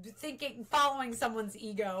following someone's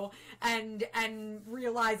ego and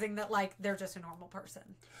realizing that, like, they're just a normal person.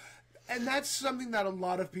 And that's something that a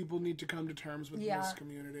lot of people need to come to terms with in this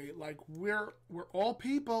community. Like, we're all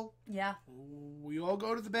people. Yeah. We all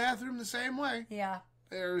go to the bathroom the same way. Yeah.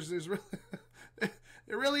 There's really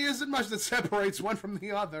there really isn't much that separates one from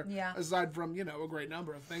the other. Yeah. Aside from, you know, a great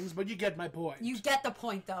number of things, but you get my point. You get the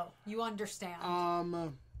point, though. You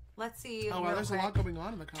understand. Let's see. Oh, well, there's a lot going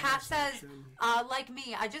on in the comment Kat says, like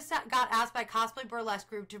me, I just got asked by Cosplay Burlesque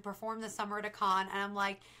Group to perform this summer at a con, and I'm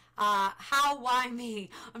like, how, why me?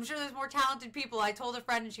 I'm sure there's more talented people. I told a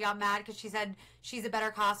friend and she got mad because she said she's a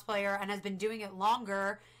better cosplayer and has been doing it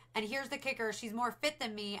longer. And here's the kicker. She's more fit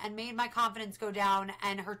than me and made my confidence go down,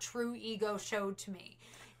 and her true ego showed to me.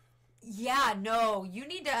 Yeah, no, you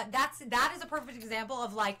need to, that is a perfect example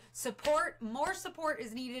of, like, support. More support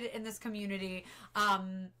is needed in this community.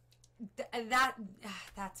 That's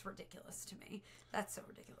ridiculous to me. That's so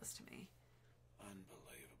ridiculous to me.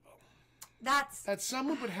 Unbelievable. That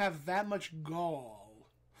someone would have that much gall.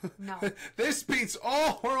 No. This beats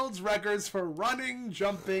all world's records for running,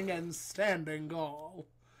 jumping, and standing gall.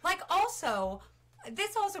 Like, also,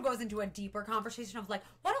 this also goes into a deeper conversation of, like,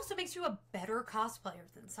 what also makes you a better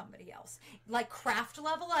cosplayer than somebody else? Like, craft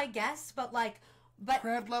level, I guess, but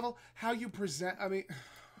craft level, how you present, I mean,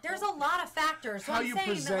 there's a lot of factors. So how you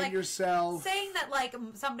present that, yourself. Saying that, like,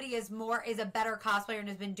 somebody is a better cosplayer and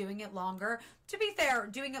has been doing it longer. To be fair,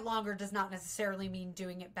 doing it longer does not necessarily mean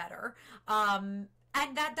doing it better.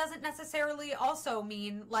 And that doesn't necessarily also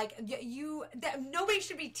mean, like, nobody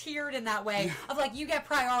should be tiered in that way of, like, you get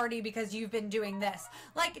priority because you've been doing this.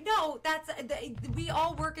 Like, no, we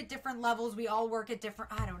all work at different levels. We all work at different,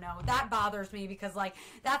 I don't know. That bothers me because, like,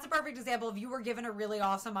 that's a perfect example of you were given a really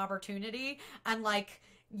awesome opportunity and, like,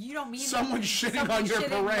 you don't mean someone shitting on your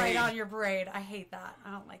parade. Right on your parade. I hate that.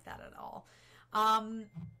 I don't like that at all.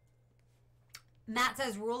 Matt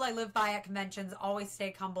says, rule I live by at conventions, always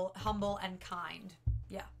stay humble and kind.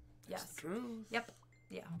 Yeah. Yes. That's the truth. Yep.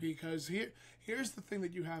 Yeah. Because here's the thing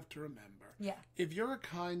that you have to remember. Yeah. If you're a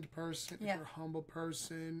kind person, if you're a humble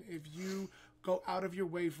person, if you go out of your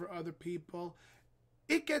way for other people,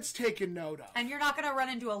 it gets taken note of. And you're not going to run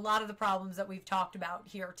into a lot of the problems that we've talked about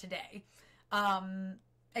here today.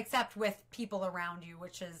 Except with people around you,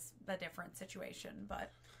 which is a different situation,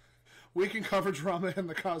 but... We can cover drama in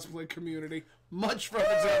the cosplay community much further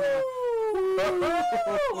down.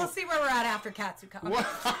 We'll see where we're at after Katsucon. We'll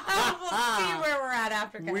see where we're at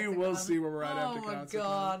after Katsucon. We will see where we're at after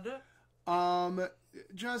Katsucon. Oh my god.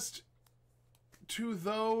 Just to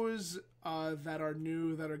those that are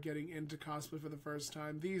new, that are getting into cosplay for the first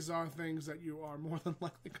time, these are things that you are more than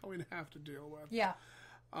likely going to have to deal with. Yeah.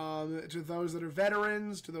 To those that are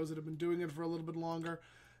veterans, to those that have been doing it for a little bit longer,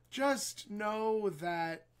 just know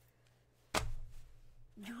that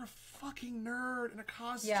you're a fucking nerd in a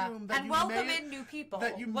costume. Yeah. And welcome in new people.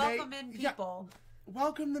 Welcome in people. Yeah,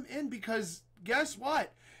 welcome them in, because guess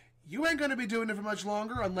what? You ain't going to be doing it for much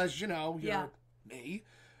longer unless, you know, you're me.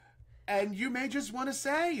 And you may just want to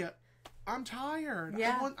say, I'm tired.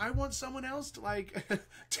 Yeah. I want someone else to, like,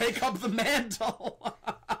 take up the mantle.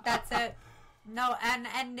 That's it. No,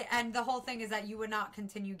 and the whole thing is that you would not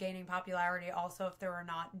continue gaining popularity also if there were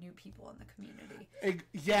not new people in the community.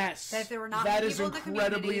 Yes. That if there were not that new is people in the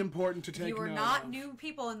incredibly community, important to take note if you were of. not new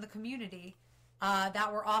people in the community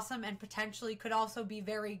that were awesome and potentially could also be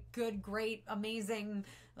very good, great, amazing,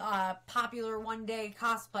 popular one-day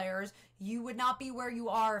cosplayers, you would not be where you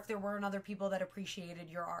are if there weren't other people that appreciated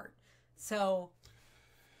your art. So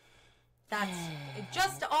that's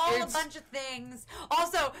just a bunch of things.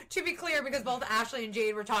 Also, to be clear, because both Ashley and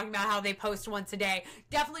Jade were talking about how they post once a day,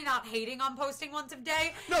 definitely not hating on posting once a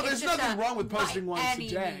day. No, there's nothing wrong with posting once a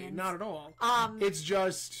day. Means. Not at all. It's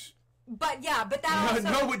just... But yeah, but that also...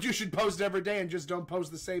 know what you should post every day and just don't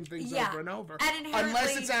post the same things over and over. And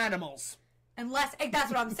unless it's animals. Unless... That's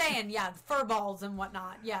what I'm saying, yeah. Fur balls and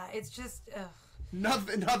whatnot. Yeah, it's just... Ugh.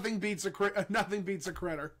 Nothing beats a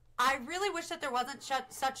critter. I really wish that there wasn't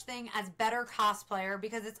such thing as better cosplayer,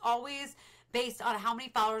 because it's always based on how many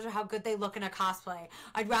followers or how good they look in a cosplay.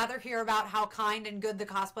 I'd rather hear about how kind and good the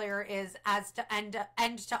cosplayer is as to end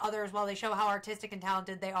to others while they show how artistic and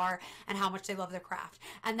talented they are and how much they love their craft.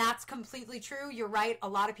 And that's completely true. You're right. A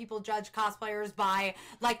lot of people judge cosplayers by,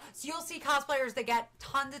 like, so you'll see cosplayers that get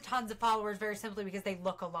tons of followers very simply because they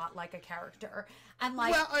look a lot like a character. And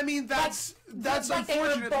like, well, I mean, that's like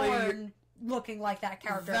unfortunately... they were born looking like that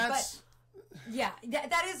character. But yeah,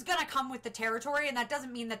 that is going to come with the territory, and that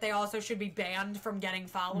doesn't mean that they also should be banned from getting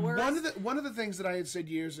followers. One of the things that I had said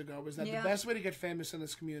years ago was that the best way to get famous in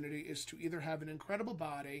this community is to either have an incredible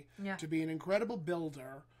body, to be an incredible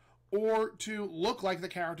builder, or to look like the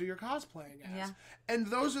character you're cosplaying as. Yeah. And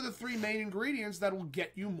those are the three main ingredients that will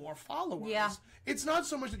get you more followers. Yeah. It's not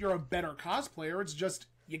so much that you're a better cosplayer, it's just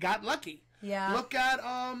you got lucky. Yeah. Look at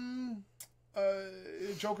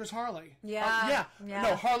Joker's Harley. Yeah.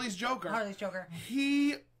 No, Harley's Joker. Harley's Joker.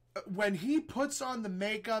 When he puts on the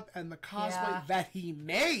makeup and the cosplay that he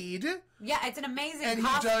made. Yeah, it's an amazing and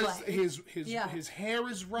cosplay. He does his hair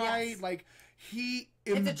is right. Yes. Like he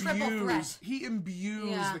it's a triple threat. He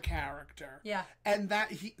imbues the character. Yeah. And that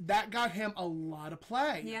got him a lot of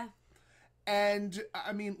play. Yeah. And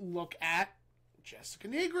I mean, look at Jessica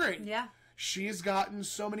Negri. Yeah. She's gotten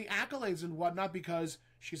so many accolades and whatnot because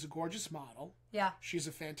she's a gorgeous model. Yeah. She's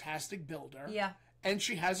a fantastic builder. Yeah. And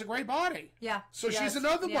she has a great body. Yeah. So she's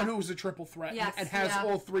another one who's a triple threat and has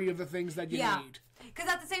all three of the things that you need. Because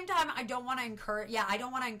at the same time, I don't want to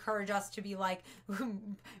encourage us to be like,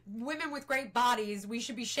 women with great bodies, we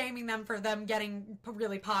should be shaming them for them getting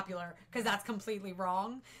really popular, because that's completely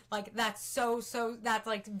wrong. Like, that's that's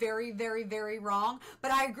like very, very, very wrong.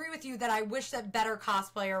 But I agree with you that I wish that better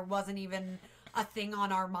cosplayer wasn't even a thing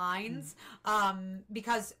on our minds,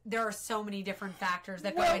 because there are so many different factors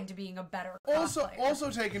that go into being a better cosplayer. Also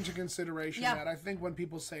take into consideration that I think when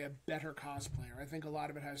people say a better cosplayer, I think a lot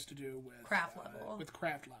of it has to do with craft level.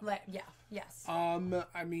 Yes.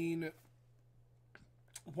 I mean,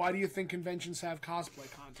 why do you think conventions have cosplay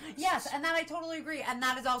contests? Yes, and that I totally agree. And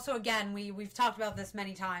that is also, again, we've talked about this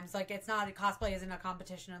many times. Like, it's not, cosplay isn't a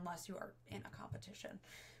competition unless you are in a competition,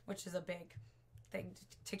 which is a big thing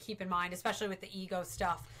to keep in mind, especially with the ego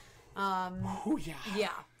stuff. Let's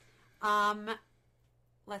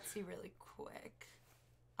see really quick.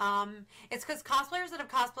 It's because cosplayers that have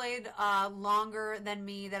cosplayed longer than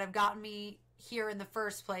me, that have gotten me here in the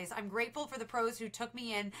first place, I'm grateful for the pros who took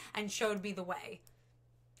me in and showed me the way.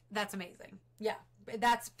 That's amazing. Yeah.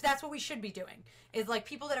 That's what we should be doing, is like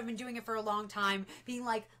people that have been doing it for a long time being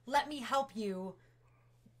like, let me help you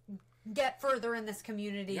get further in this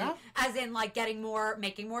community, as in like making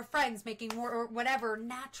more friends, making more, or whatever,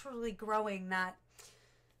 naturally growing that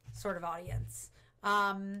sort of audience.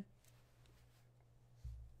 A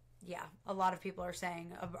lot of people are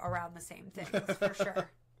saying around the same things for sure.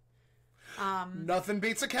 Nothing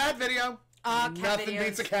beats a cat video. Nothing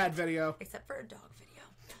beats a cat video, except for a dog video.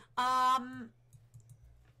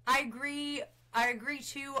 I agree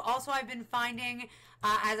too. Also, I've been finding,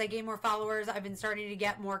 as I gain more followers, I've been starting to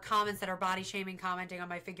get more comments that are body shaming, commenting on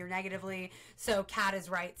my figure negatively. So Kat is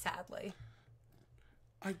right, sadly.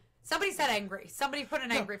 Somebody said angry. Somebody put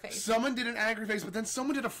an angry face. Someone did an angry face, but then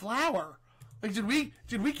someone did a flower. Like, did we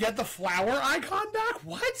get the flower icon back?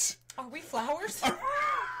 What? Are we flowers?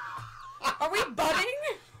 Are we budding?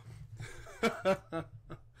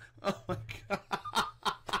 Oh my god.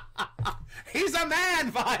 He's a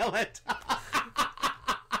man, Violet.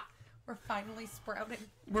 We're finally sprouting.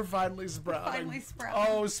 We're finally sprouting. Finally sprouting.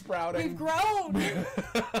 Oh, sprouting. We've grown.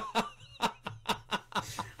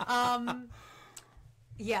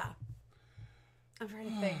 Yeah. I'm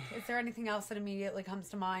trying to think. Is there anything else that immediately comes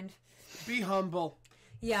to mind? Be humble.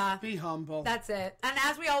 Yeah. Be humble. That's it. And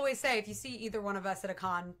as we always say, if you see either one of us at a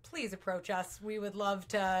con, please approach us. We would love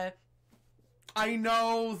to I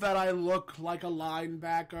know that I look like a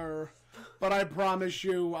linebacker, but I promise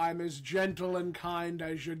you I'm as gentle and kind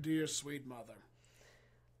as your dear sweet mother.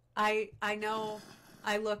 I know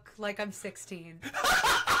I look like I'm 16.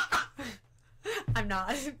 I'm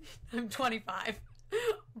not. I'm 25.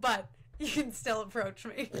 But you can still approach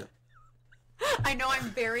me. I know I'm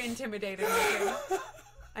very intimidating looking.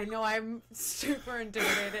 I know I'm super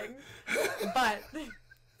intimidating. But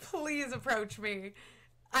please approach me.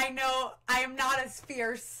 I know I am not as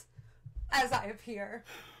fierce as I appear.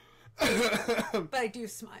 But I do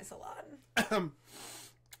smize a lot.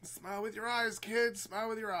 Smile with your eyes, kids. Smile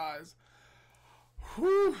with your eyes.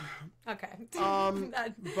 Whew. Okay.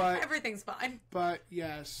 But everything's fine. But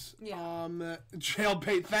yes. Yeah.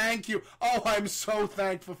 Jailbait, thank you. Oh, I'm so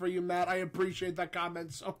thankful for you, Matt. I appreciate that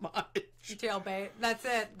comment so much. Jailbait. That's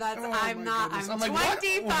it. That's Oh, I'm not. goodness. I'm like,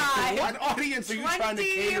 25. What audience are you trying to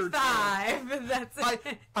cater to? 25. That's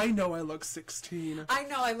it. I know I look 16. I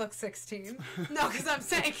know I look 16. No, because I'm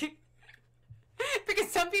saying. Because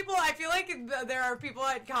some people, I feel like there are people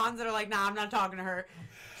at cons that are like, nah, I'm not talking to her.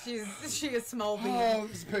 She is small bean. Oh,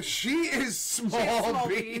 she is small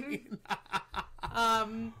bean.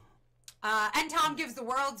 And Tom gives the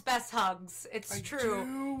world's best hugs. It's true.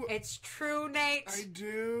 Do. It's true, Nate. I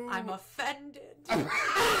do. I'm offended.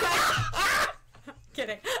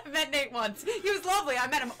 Kidding. I met Nate once. He was lovely. I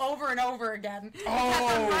met him over and over again. We kept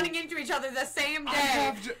on running into each other the same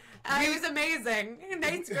day. It was amazing.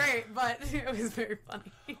 Nate's great, but it was very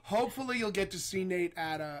funny. Hopefully you'll get to see Nate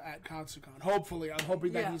at Katsucon. Hopefully. I'm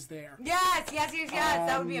hoping that he's there. Yes.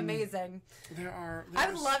 That would be amazing. I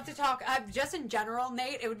would love to talk, just in general,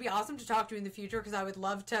 Nate, it would be awesome to talk to you in the future because I would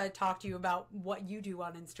love to talk to you about what you do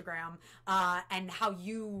on Instagram and how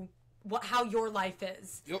your life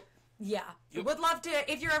is. Yep. Yeah. Yep. Would love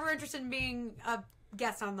to, if you're ever interested in being a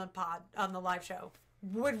guest on the live show.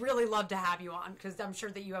 Would really love to have you on because I'm sure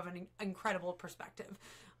that you have an incredible perspective.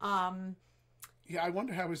 Yeah, I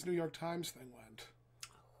wonder how his New York Times thing went.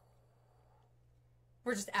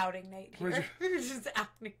 We're just outing Nate here. We're just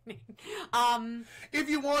outing Nate. If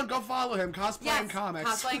you want, go follow him. Cosplaying Comics.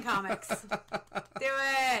 Cosplaying Comics. Do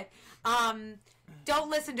it. Don't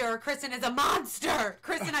listen to her. Kristen is a monster.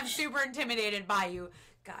 Kristen, I'm super intimidated by you.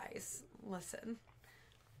 Guys, listen.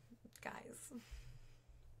 Guys.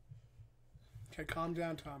 Okay, calm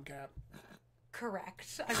down, Tomcat.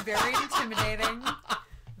 Correct. I'm very intimidating.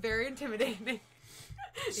 Very intimidating.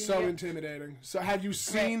 So intimidating. So have you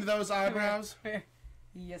seen those eyebrows?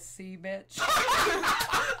 You see, bitch.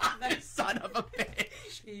 Son of a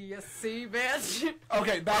bitch. You see, bitch.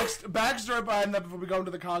 Okay, backstory behind that before we go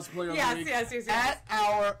into the cosplay of the week. Yes.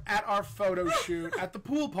 At our photo shoot at the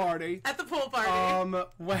pool party. At the pool party.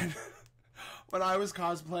 When I was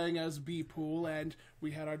cosplaying as B Pool and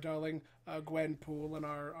we had our darling Gwen Pool and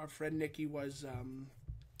our friend Nikki was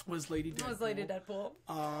Lady Deadpool. Was Lady Deadpool.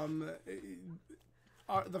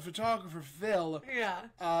 The photographer Phil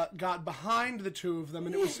got behind the two of them,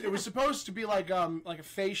 and it was supposed to be like a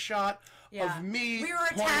face shot of me. We were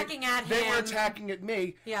attacking at him. They were attacking at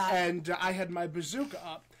me. Yeah. And I had my bazooka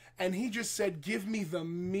up, and he just said, "Give me the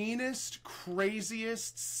meanest,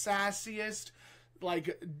 craziest, sassiest."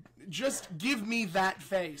 Like, just give me that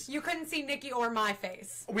face. You couldn't see Nikki or my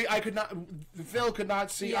face. I could not. Phil could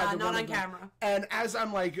not see. Yeah, either not one on of them. camera. And as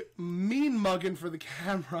I'm like mean mugging for the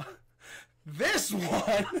camera, this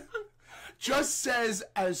one just says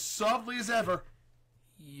as softly as ever,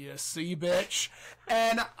 "You see, bitch,"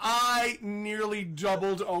 and I nearly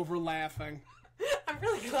doubled over laughing. I'm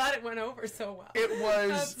really glad it went over so well. It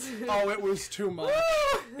was, it was too much.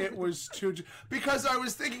 It was because I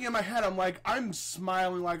was thinking in my head, I'm like, I'm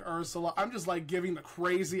smiling like Ursula. I'm just like giving the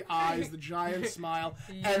crazy eyes, the giant smile.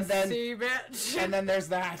 And then there's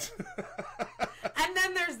that. And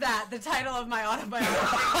then there's that, the title of my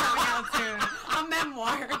autobiography coming out soon. A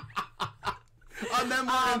memoir. A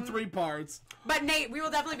memoir in 3 parts. But Nate, we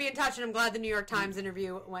will definitely be in touch, and I'm glad the New York Times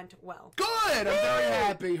interview went well. Good! I'm very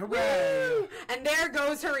happy. Hooray! Woo! And there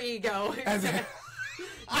goes her ego.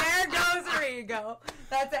 There goes her ego.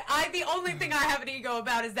 That's it. The only thing I have an ego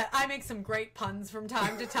about is that I make some great puns from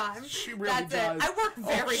time to time. She really does. It. I work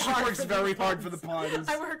very hard. She works very hard for the puns.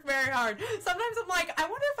 I work very hard. Sometimes I'm like, I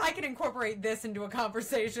wonder if I can incorporate this into a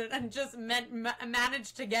conversation and just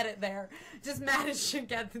manage to get it there. Just manage to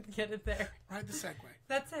get it there. Ride the segue.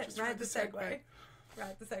 That's it. Ride the segue.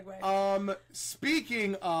 Ride the segue.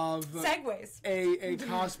 Speaking of segues, a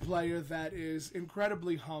cosplayer that is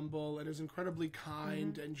incredibly humble and is incredibly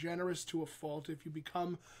kind and generous to a fault. If you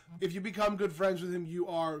become good friends with him, you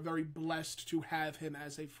are very blessed to have him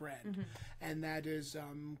as a friend, and that is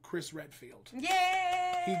Chris Redfield.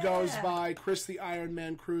 Yay! He goes by Chris the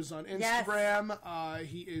Ironman Cruz on Instagram. Yes.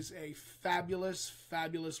 He is a fabulous,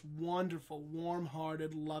 wonderful,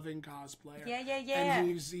 warm-hearted, loving cosplayer. Yeah. And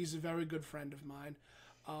he's a very good friend of mine.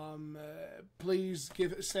 Please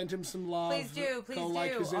send him some love. Please do. Go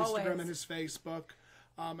like his Instagram and his Facebook.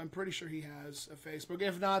 I'm pretty sure he has a Facebook.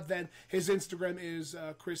 If not, then his Instagram is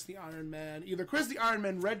Chris the Iron Man. Either Chris the Iron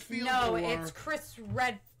Man Redfield or... No, it's Chris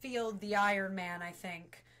Redfield the Iron Man, I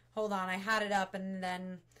think. Hold on, I had it up and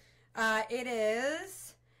then... it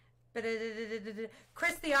is...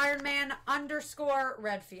 Chris the Iron Man _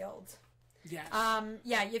 Redfield. Yes.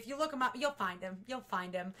 Yeah, if you look him up, you'll find him.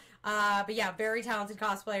 But yeah, very talented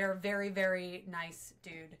cosplayer. Very, very nice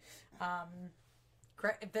dude. I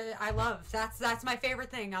love that's my favorite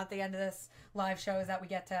thing at the end of this live show is that we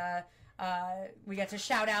get to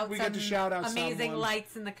shout out amazing someone.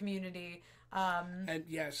 Lights in the community. And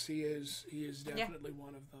yes, he is definitely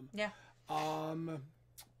one of them. Yeah.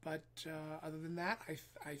 But other than that,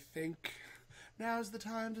 I think now's the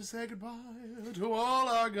time to say goodbye to all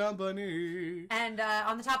our company. And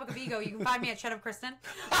on the topic of ego, you can find me at Catt Kristen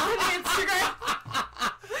on Instagram.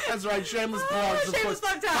 That's right, shameless plugs. Shameless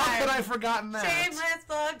plug time. How could I have forgotten that? Shameless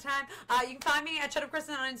plug time. You can find me at Catt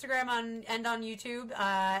Kristen on Instagram and on YouTube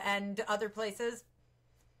and other places.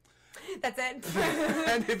 That's it.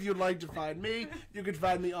 And if you'd like to find me, you can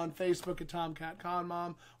find me on Facebook at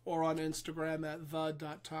TomCatConMom or on Instagram at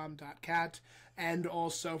the.tom.cat. And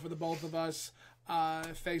also for the both of us,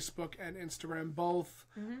 Facebook and Instagram both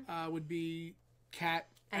would be Catt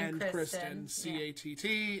and Kristen.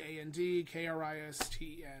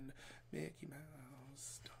 CATTANDKRISTN. Mickey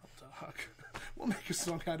Mouse, Top Dog. We'll make a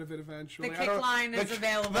song out of it eventually. The kick line is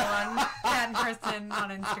available on Catt and Kristen on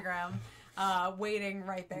Instagram. Waiting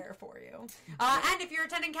right there for you. And if you're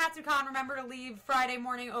attending KatsuCon, remember to leave Friday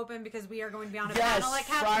morning open because we are going to be on a panel at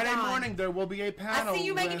KatsuCon. Friday morning there will be a panel. I see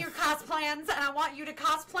you making your cos plans, and I want you to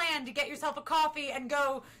cos plan to get yourself a coffee and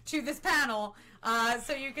go to this panel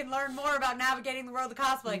so you can learn more about navigating the world of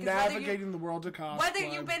cosplay. Navigating the world of cosplay. Whether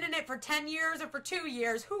you've been in it for 10 years or for 2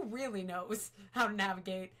 years, who really knows how to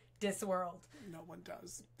navigate this world? No one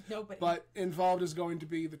does. Nobody. But involved is going to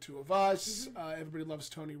be the two of us. Everybody loves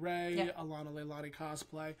Tony Ray, Alana Leilani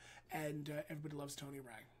cosplay, and everybody loves Tony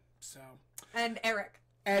Ray. So. And Eric.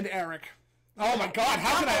 Oh my God!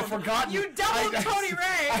 How could I have forgotten? You doubled Tony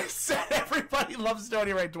Ray. I said everybody loves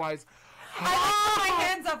Tony Ray twice. I just put my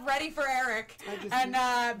hands up ready for Eric. And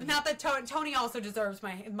not that Tony also deserves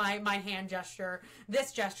my hand gesture.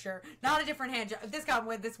 This gesture. Not a different hand gesture.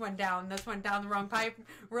 This went down the wrong pipe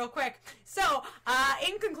real quick. So,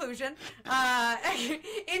 in conclusion,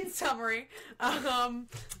 in summary,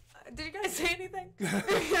 did you guys say anything?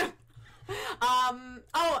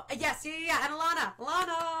 Oh, yes, yeah, and Alana,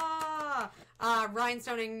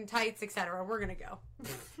 rhinestoning tights, etc. We're gonna go.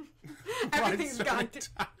 Everything's gone.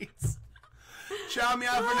 Tights. Ciao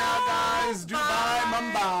meow for now, guys. Dubai,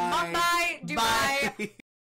 Mumbai. Dubai.